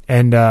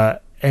 And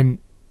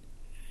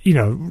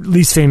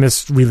least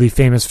famous, really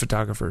famous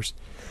photographers.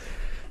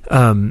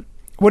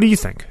 What do you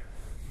think?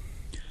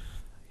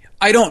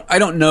 I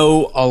don't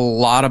know a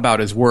lot about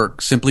his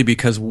work simply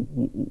because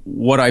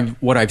what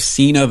I've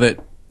seen of it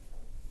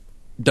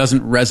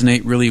doesn't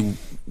resonate really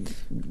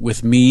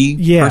with me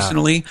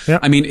personally. Yep.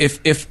 I mean,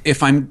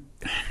 if I'm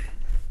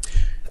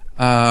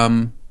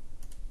that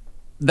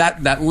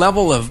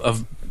level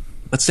of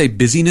let's say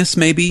busyness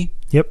maybe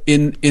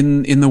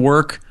in the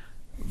work,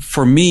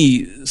 for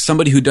me,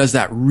 somebody who does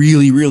that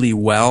really, really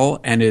well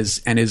and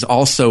is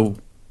also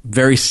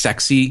very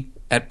sexy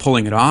at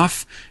pulling it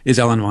off is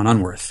Ellen von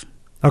Unwerth.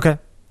 Okay.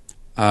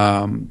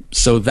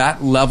 So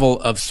that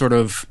level of sort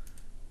of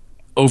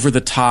over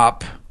the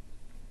top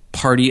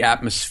party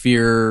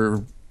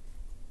atmosphere,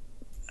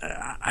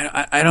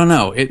 I don't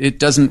know. It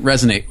doesn't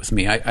resonate with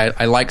me.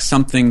 I like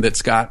something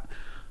that's got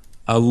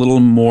a little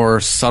more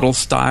subtle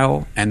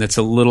style and that's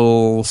a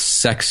little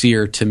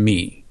sexier to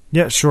me.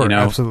 Yeah, sure,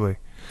 absolutely.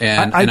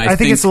 And I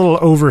think it's a little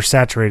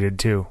oversaturated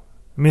too.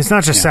 I mean, it's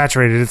not just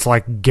saturated; it's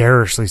like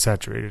garishly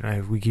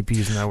saturated. We keep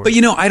using that word. But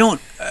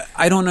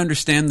I don't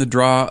understand the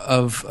draw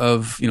of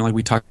like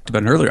we talked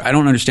about it earlier. I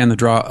don't understand the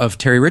draw of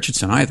Terry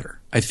Richardson either.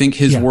 I think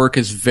his work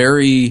is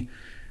very.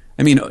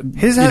 I mean,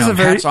 his has a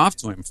very, hats off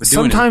to him for doing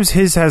it. Sometimes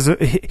his has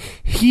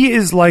he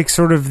is like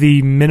sort of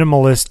the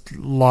minimalist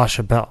La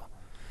Chapelle.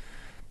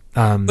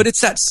 But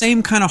it's that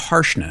same kind of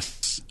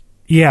harshness.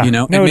 Yeah,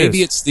 and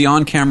maybe it's the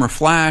on-camera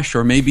flash,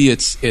 or maybe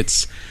it's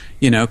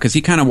because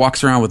he kind of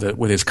walks around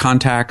with his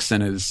contacts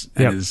and his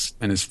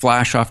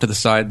flash off to the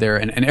side there,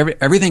 and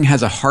everything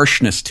has a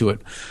harshness to it.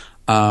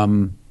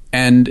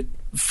 And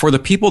for the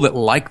people that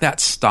like that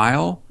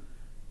style,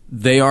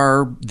 they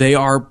are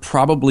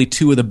probably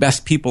two of the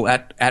best people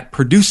at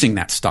producing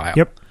that style.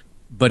 Yep.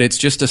 But it's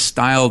just a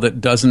style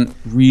that doesn't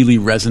really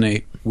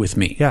resonate with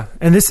me. Yeah,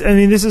 and this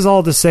is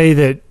all to say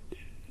that.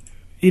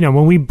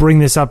 When we bring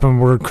this up and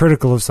we're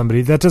critical of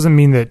somebody, that doesn't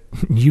mean that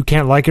you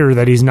can't like it or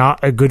that he's not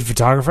a good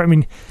photographer. I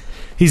mean,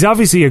 he's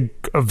obviously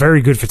a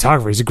very good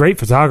photographer. He's a great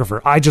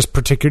photographer. I just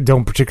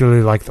don't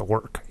particularly like the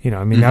work.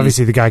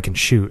 Obviously the guy can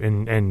shoot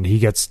and he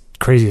gets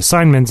crazy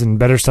assignments and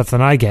better stuff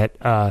than I get.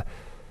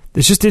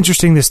 It's just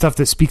interesting, the stuff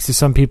that speaks to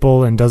some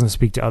people and doesn't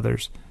speak to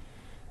others.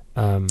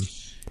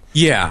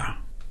 Yeah.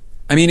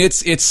 I mean,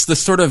 it's the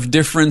sort of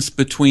difference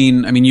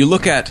between, I mean, you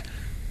look at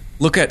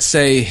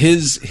say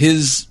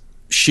his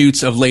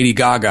shoots of Lady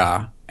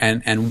Gaga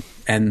and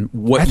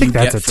what I think you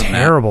that's get a from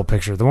terrible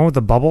picture. The one with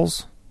the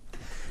bubbles.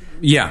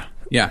 Yeah.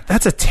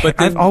 That's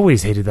I've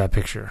always hated that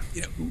picture.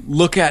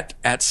 Look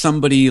at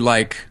somebody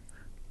like,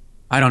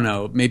 I don't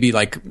know, maybe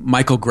like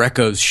Michael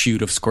Greco's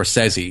shoot of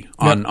Scorsese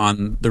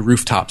on the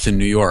rooftops in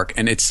New York,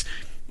 and it's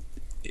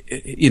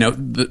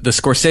the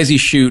Scorsese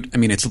shoot. I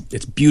mean, it's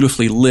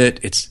beautifully lit.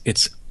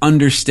 It's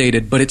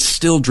understated, but it's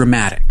still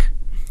dramatic.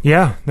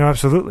 Yeah. No,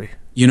 absolutely.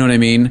 You know what I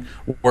mean?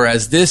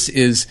 Whereas this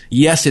is,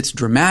 yes, it's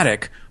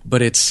dramatic,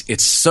 but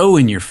it's so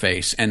in your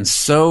face and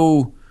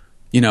so,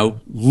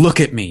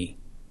 look at me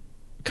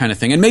kind of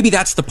thing. And maybe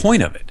that's the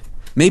point of it.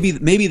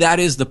 Maybe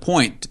that is the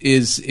point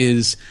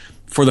is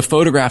for the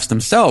photographs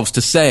themselves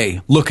to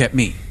say, "Look at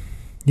me."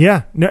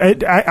 Yeah, no,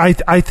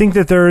 I think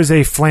that there is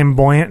a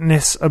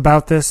flamboyantness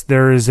about this.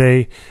 There is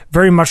a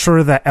very much sort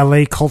of the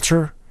LA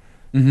culture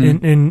in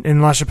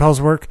LaChapelle's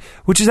work,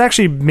 which is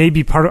actually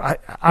maybe part of.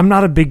 I'm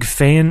not a big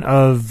fan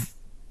of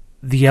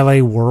the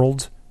LA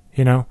world,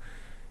 you know,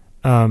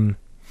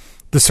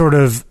 the sort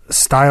of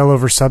style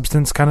over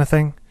substance kind of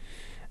thing.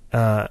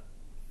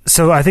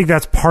 So I think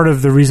that's part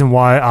of the reason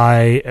why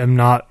I am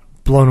not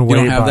blown away.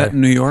 You don't have that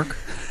in New York?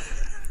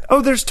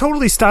 Oh, there's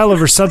totally style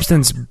over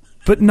substance,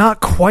 but not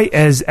quite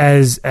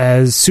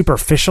as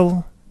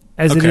superficial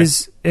as it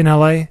is in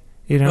LA.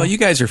 You know, well, you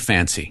guys are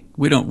fancy.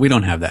 We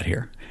don't have that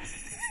here.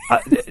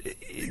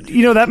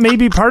 You know, that may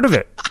be part of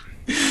it.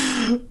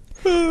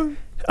 You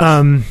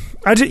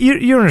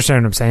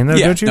understand what I'm saying, though,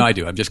 don't you? No, I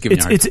do. I'm just giving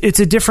you a hard time. It's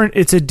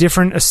a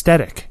different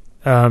aesthetic.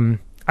 I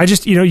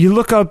just, you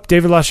look up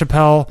David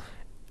LaChapelle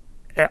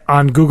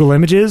on Google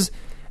Images,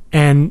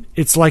 and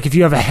it's like if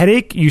you have a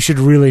headache, you should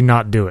really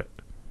not do it.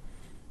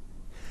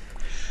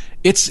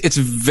 It's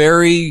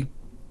very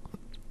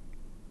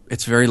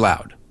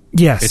loud.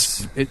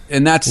 Yes,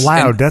 and that's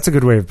loud. That's a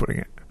good way of putting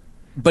it.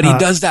 But he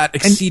does that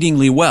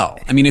exceedingly well.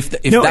 I mean, if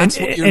that's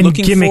what you're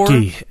looking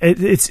gimmicky. for,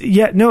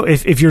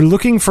 if you're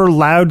looking for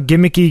loud,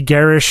 gimmicky,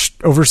 garish,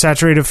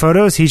 oversaturated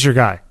photos, he's your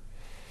guy.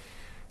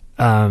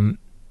 And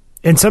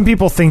some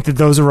people think that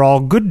those are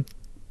all good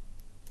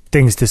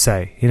things to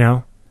say. You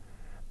know,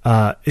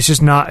 it's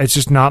just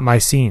not my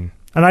scene.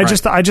 And I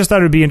just thought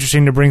it would be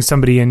interesting to bring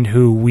somebody in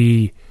who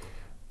we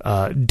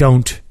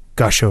don't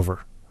gush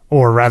over,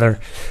 or rather,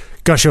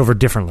 gush over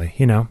differently.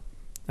 You know.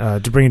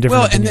 To bring a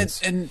different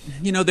opinions. and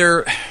you know,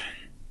 there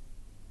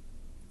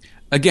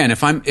again,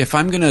 if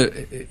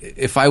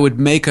I would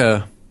make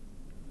a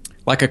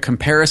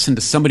comparison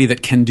to somebody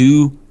that can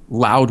do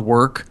loud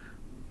work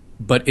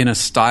but in a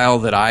style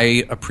that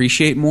I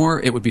appreciate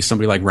more, it would be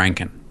somebody like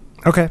Rankin.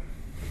 Okay.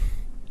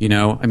 You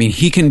know, I mean,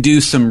 he can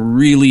do some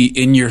really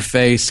in your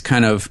face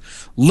kind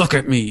of look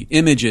at me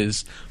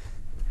images,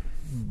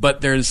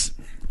 but there's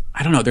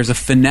a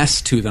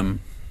finesse to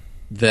them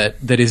that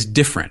is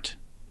different.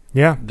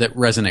 Yeah. That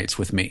resonates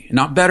with me.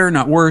 Not better,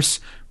 not worse,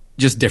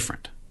 just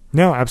different.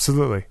 No,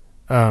 absolutely.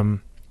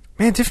 Man,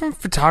 different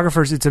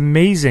photographers, it's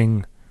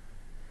amazing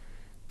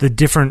the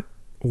different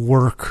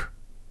work,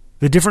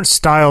 the different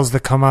styles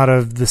that come out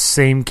of the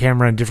same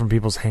camera in different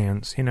people's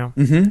hands, you know?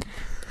 Mm-hmm.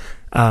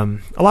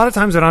 A lot of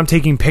times when I'm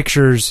taking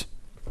pictures,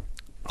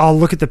 I'll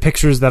look at the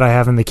pictures that I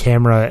have in the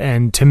camera,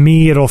 and to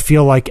me, it'll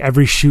feel like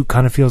every shoot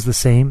kind of feels the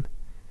same.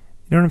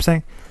 You know what I'm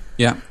saying?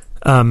 Yeah.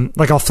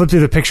 Like I'll flip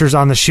through the pictures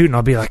on the shoot and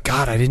I'll be like,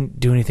 God, I didn't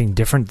do anything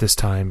different this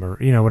time,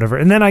 or, you know, whatever.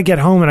 And then I get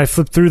home and I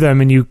flip through them,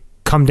 and you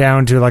come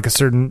down to like a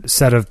certain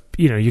set of,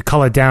 you know, you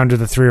cull it down to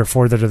the 3 or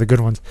 4 that are the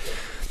good ones.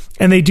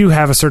 And they do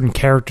have a certain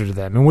character to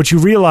them. And what you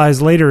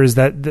realize later is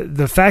that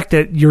the fact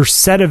that your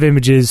set of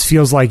images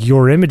feels like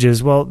your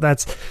images, well,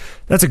 that's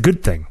a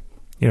good thing.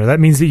 You know, that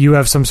means that you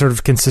have some sort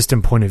of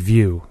consistent point of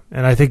view.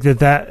 And I think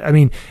I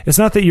mean, it's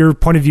not that your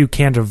point of view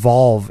can't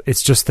evolve.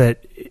 It's just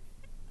that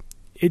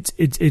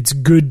it's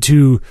good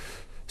to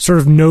sort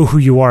of know who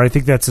you are. I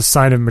think that's a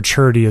sign of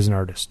maturity as an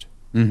artist.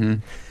 Mm-hmm.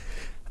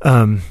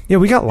 Yeah,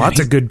 we got lots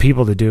of good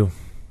people to do.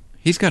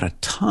 He's got a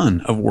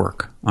ton of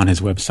work on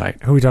his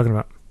website. Who are we talking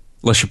about?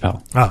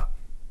 LaChapelle. Ah,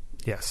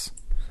 yes.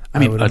 I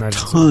mean, a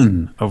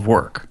ton of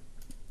work.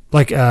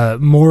 Like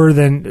more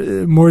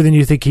than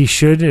you think he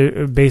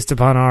should, based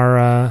upon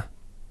our.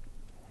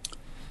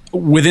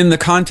 Within the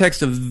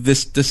context of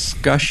this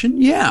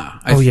discussion, yeah.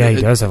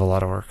 He does have a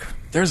lot of work.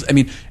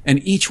 And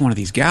each one of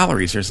these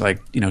galleries, there's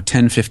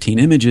 10, 15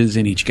 images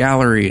in each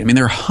gallery. I mean,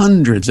 there are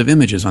hundreds of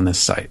images on this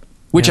site,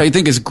 which I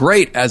think is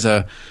great as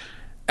a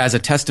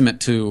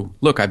testament to,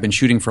 look, I've been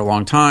shooting for a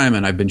long time,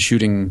 and I've been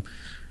shooting,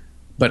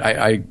 but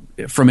I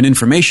from an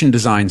information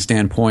design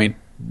standpoint,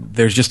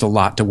 there's just a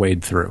lot to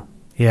wade through.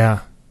 Yeah.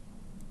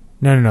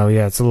 No.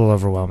 Yeah, it's a little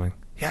overwhelming.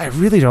 Yeah, I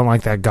really don't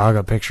like that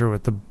Gaga picture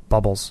with the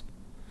bubbles.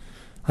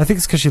 I think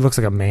it's because she looks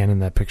like a man in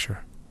that picture.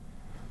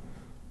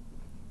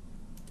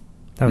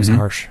 That was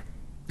harsh.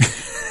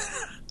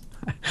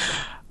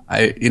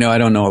 I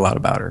don't know a lot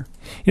about her.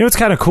 You know what's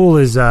kind of cool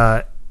is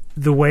the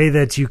way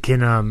that you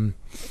can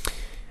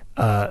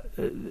the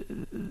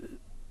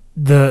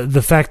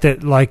fact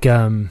that what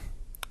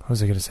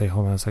was I going to say?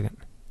 Hold on a second.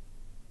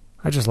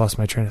 I just lost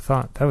my train of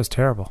thought. That was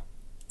terrible.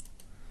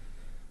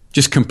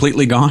 Just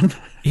completely gone?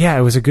 Yeah,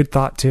 it was a good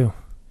thought too.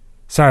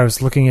 Sorry, I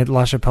was looking at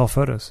LaChapelle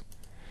photos.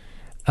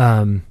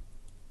 Yeah,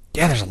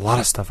 there's a lot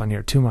of stuff on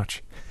here. Too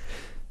much.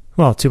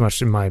 Well, too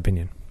much in my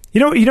opinion.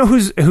 You know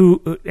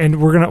who,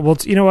 and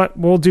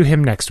we'll do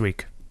him next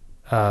week,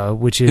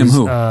 which is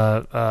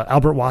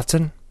Albert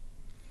Watson.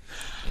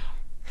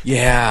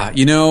 Yeah,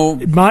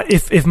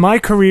 if my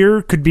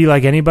career could be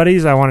like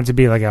anybody's, I want it to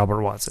be like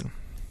Albert Watson.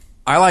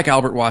 I like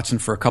Albert Watson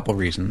for a couple of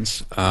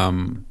reasons,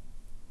 and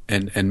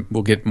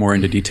we'll get more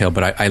into detail.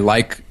 But I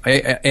like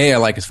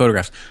his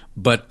photographs,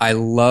 but I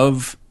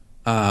love.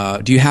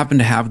 Do you happen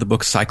to have the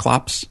book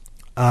Cyclops?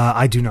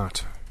 I do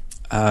not.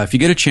 If you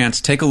get a chance,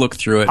 take a look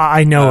through it.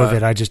 I know of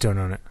it. I just don't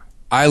own it.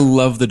 I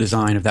love the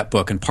design of that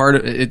book, and part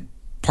of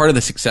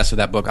the success of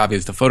that book,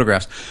 obviously, is the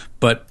photographs,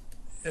 but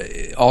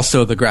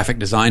also the graphic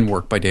design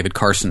work by David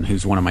Carson,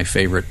 who's one of my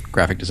favorite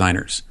graphic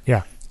designers.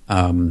 Yeah.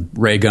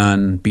 Ray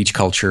Gun, Beach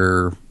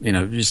Culture,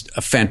 just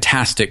a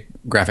fantastic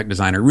graphic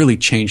designer. Really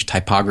changed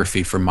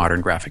typography for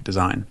modern graphic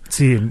design.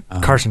 See,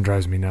 Carson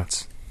drives me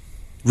nuts.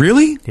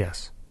 Really?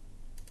 Yes.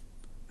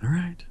 All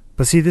right.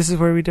 But see, this is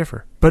where we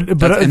differ. But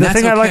the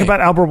thing I like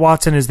about Albert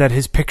Watson is that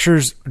his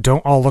pictures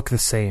don't all look the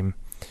same.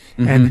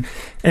 Mm-hmm.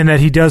 And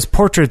that he does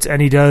portraits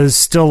and he does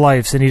still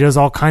lifes and he does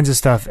all kinds of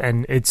stuff,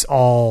 and it's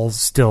all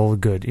still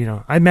good.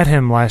 I met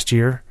him last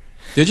year.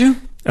 Did you?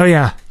 Oh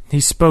yeah, he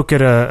spoke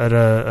at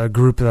a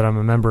group that I'm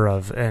a member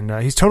of, and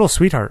he's a total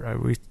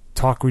sweetheart. We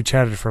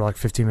chatted for like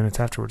 15 minutes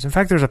afterwards. In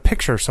fact, there's a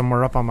picture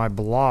somewhere up on my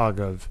blog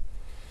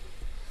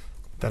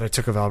that I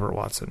took of Albert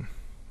Watson.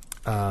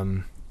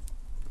 I'll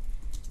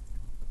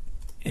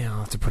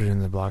have to put it in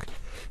the blog.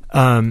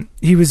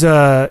 He was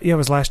it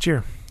was last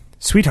year.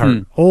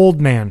 Sweetheart, old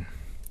man,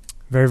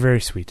 very, very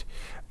sweet.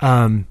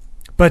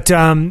 But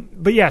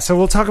yeah, so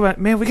we'll talk about,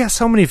 man, we got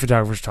so many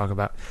photographers to talk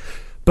about.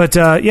 But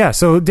yeah,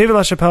 so David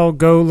LaChapelle,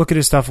 go look at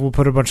his stuff. We'll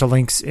put a bunch of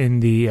links in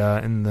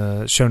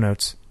the show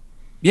notes.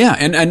 Yeah,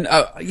 and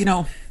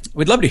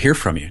we'd love to hear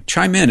from you.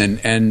 Chime in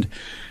and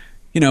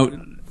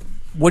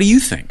what do you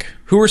think?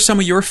 Who are some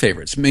of your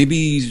favorites?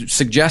 Maybe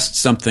suggest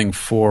something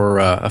for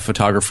a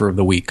photographer of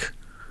the week.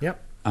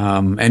 Yep.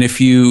 And if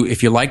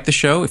you like the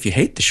show, if you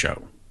hate the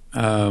show,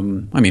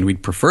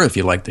 we'd prefer if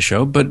you like the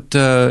show, but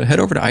head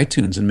over to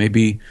iTunes and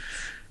maybe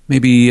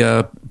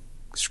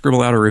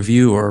scribble out a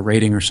review or a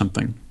rating or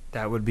something.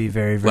 That would be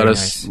very, very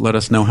nice. Let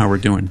us know how we're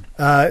doing.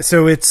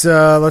 So it's,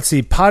 let's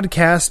see,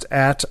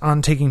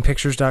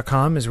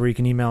 podcast@ontakingpictures.com is where you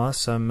can email us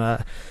some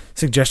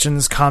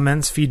suggestions,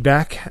 comments,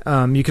 feedback.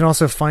 You can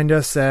also find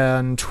us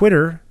on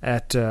Twitter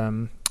at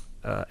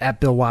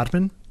Bill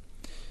Wadman.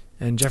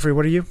 And Jeffrey,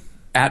 what are you?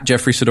 At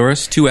Jeffrey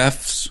Sidoris, 2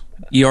 F's.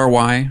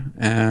 ERY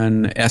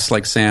and S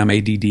like Sam,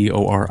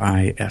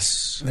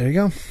 ADDORIS. There you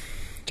go.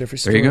 Jeffrey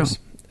Sidoris.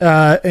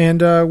 There you go.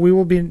 And we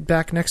will be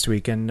back next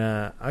week. And,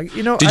 were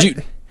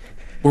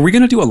we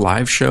going to do a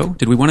live show?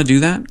 Did we want to do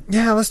that?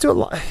 Yeah, let's do it.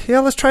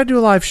 Let's try to do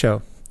a live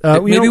show.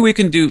 Maybe we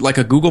can do like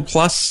a Google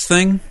Plus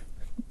thing.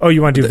 Oh,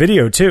 you want to do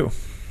video too?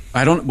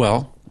 I don't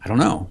know. I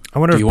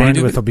wonder if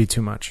bandwidth will be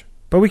too much.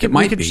 But we can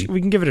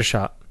give it a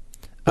shot.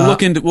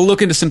 We'll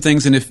look into some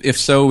things, and if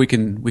so, we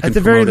can at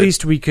the very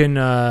least we can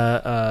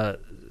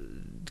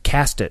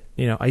cast it.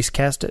 Ice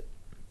cast it.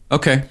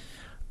 Okay.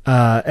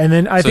 And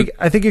then I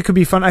think it could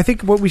be fun. I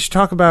think what we should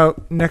talk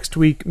about next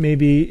week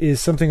maybe is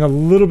something a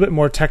little bit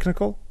more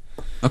technical.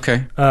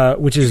 Okay.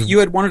 Which is you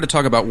had wanted to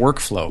talk about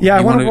workflow. Yeah,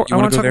 I want to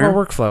talk about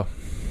workflow.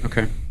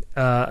 Okay.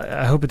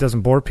 I hope it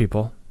doesn't bore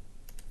people.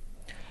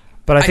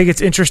 But I think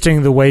it's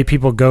interesting the way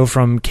people go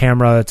from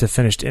camera to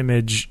finished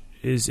image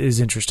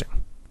is interesting.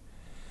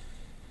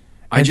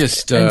 I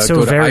just go to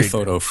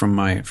iPhoto from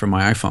my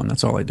iPhone.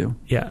 That's all I do.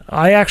 Yeah,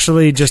 I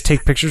actually just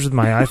take pictures with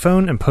my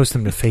iPhone and post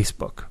them to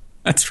Facebook.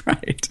 That's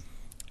right.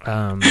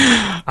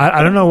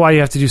 I don't know why you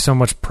have to do so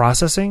much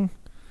processing.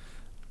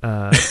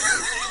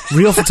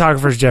 Real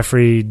photographers,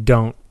 Jeffrey,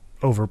 don't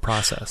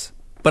overprocess.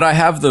 But I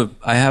have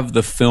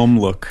the film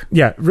look.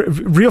 Yeah,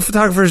 real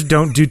photographers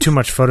don't do too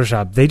much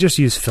Photoshop. They just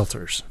use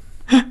filters.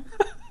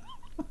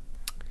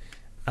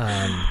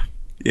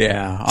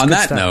 Yeah. On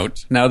that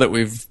note, now that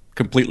we've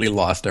completely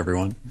lost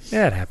everyone.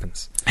 Yeah, it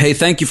happens. Hey,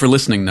 thank you for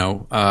listening,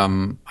 though.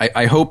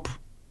 I hope,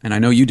 and I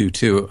know you do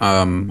too,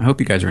 I hope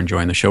you guys are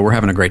enjoying the show. We're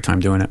having a great time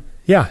doing it.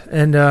 Yeah,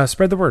 and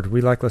spread the word.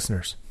 We like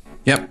listeners.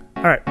 Yep.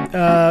 All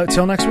right.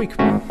 Till next week.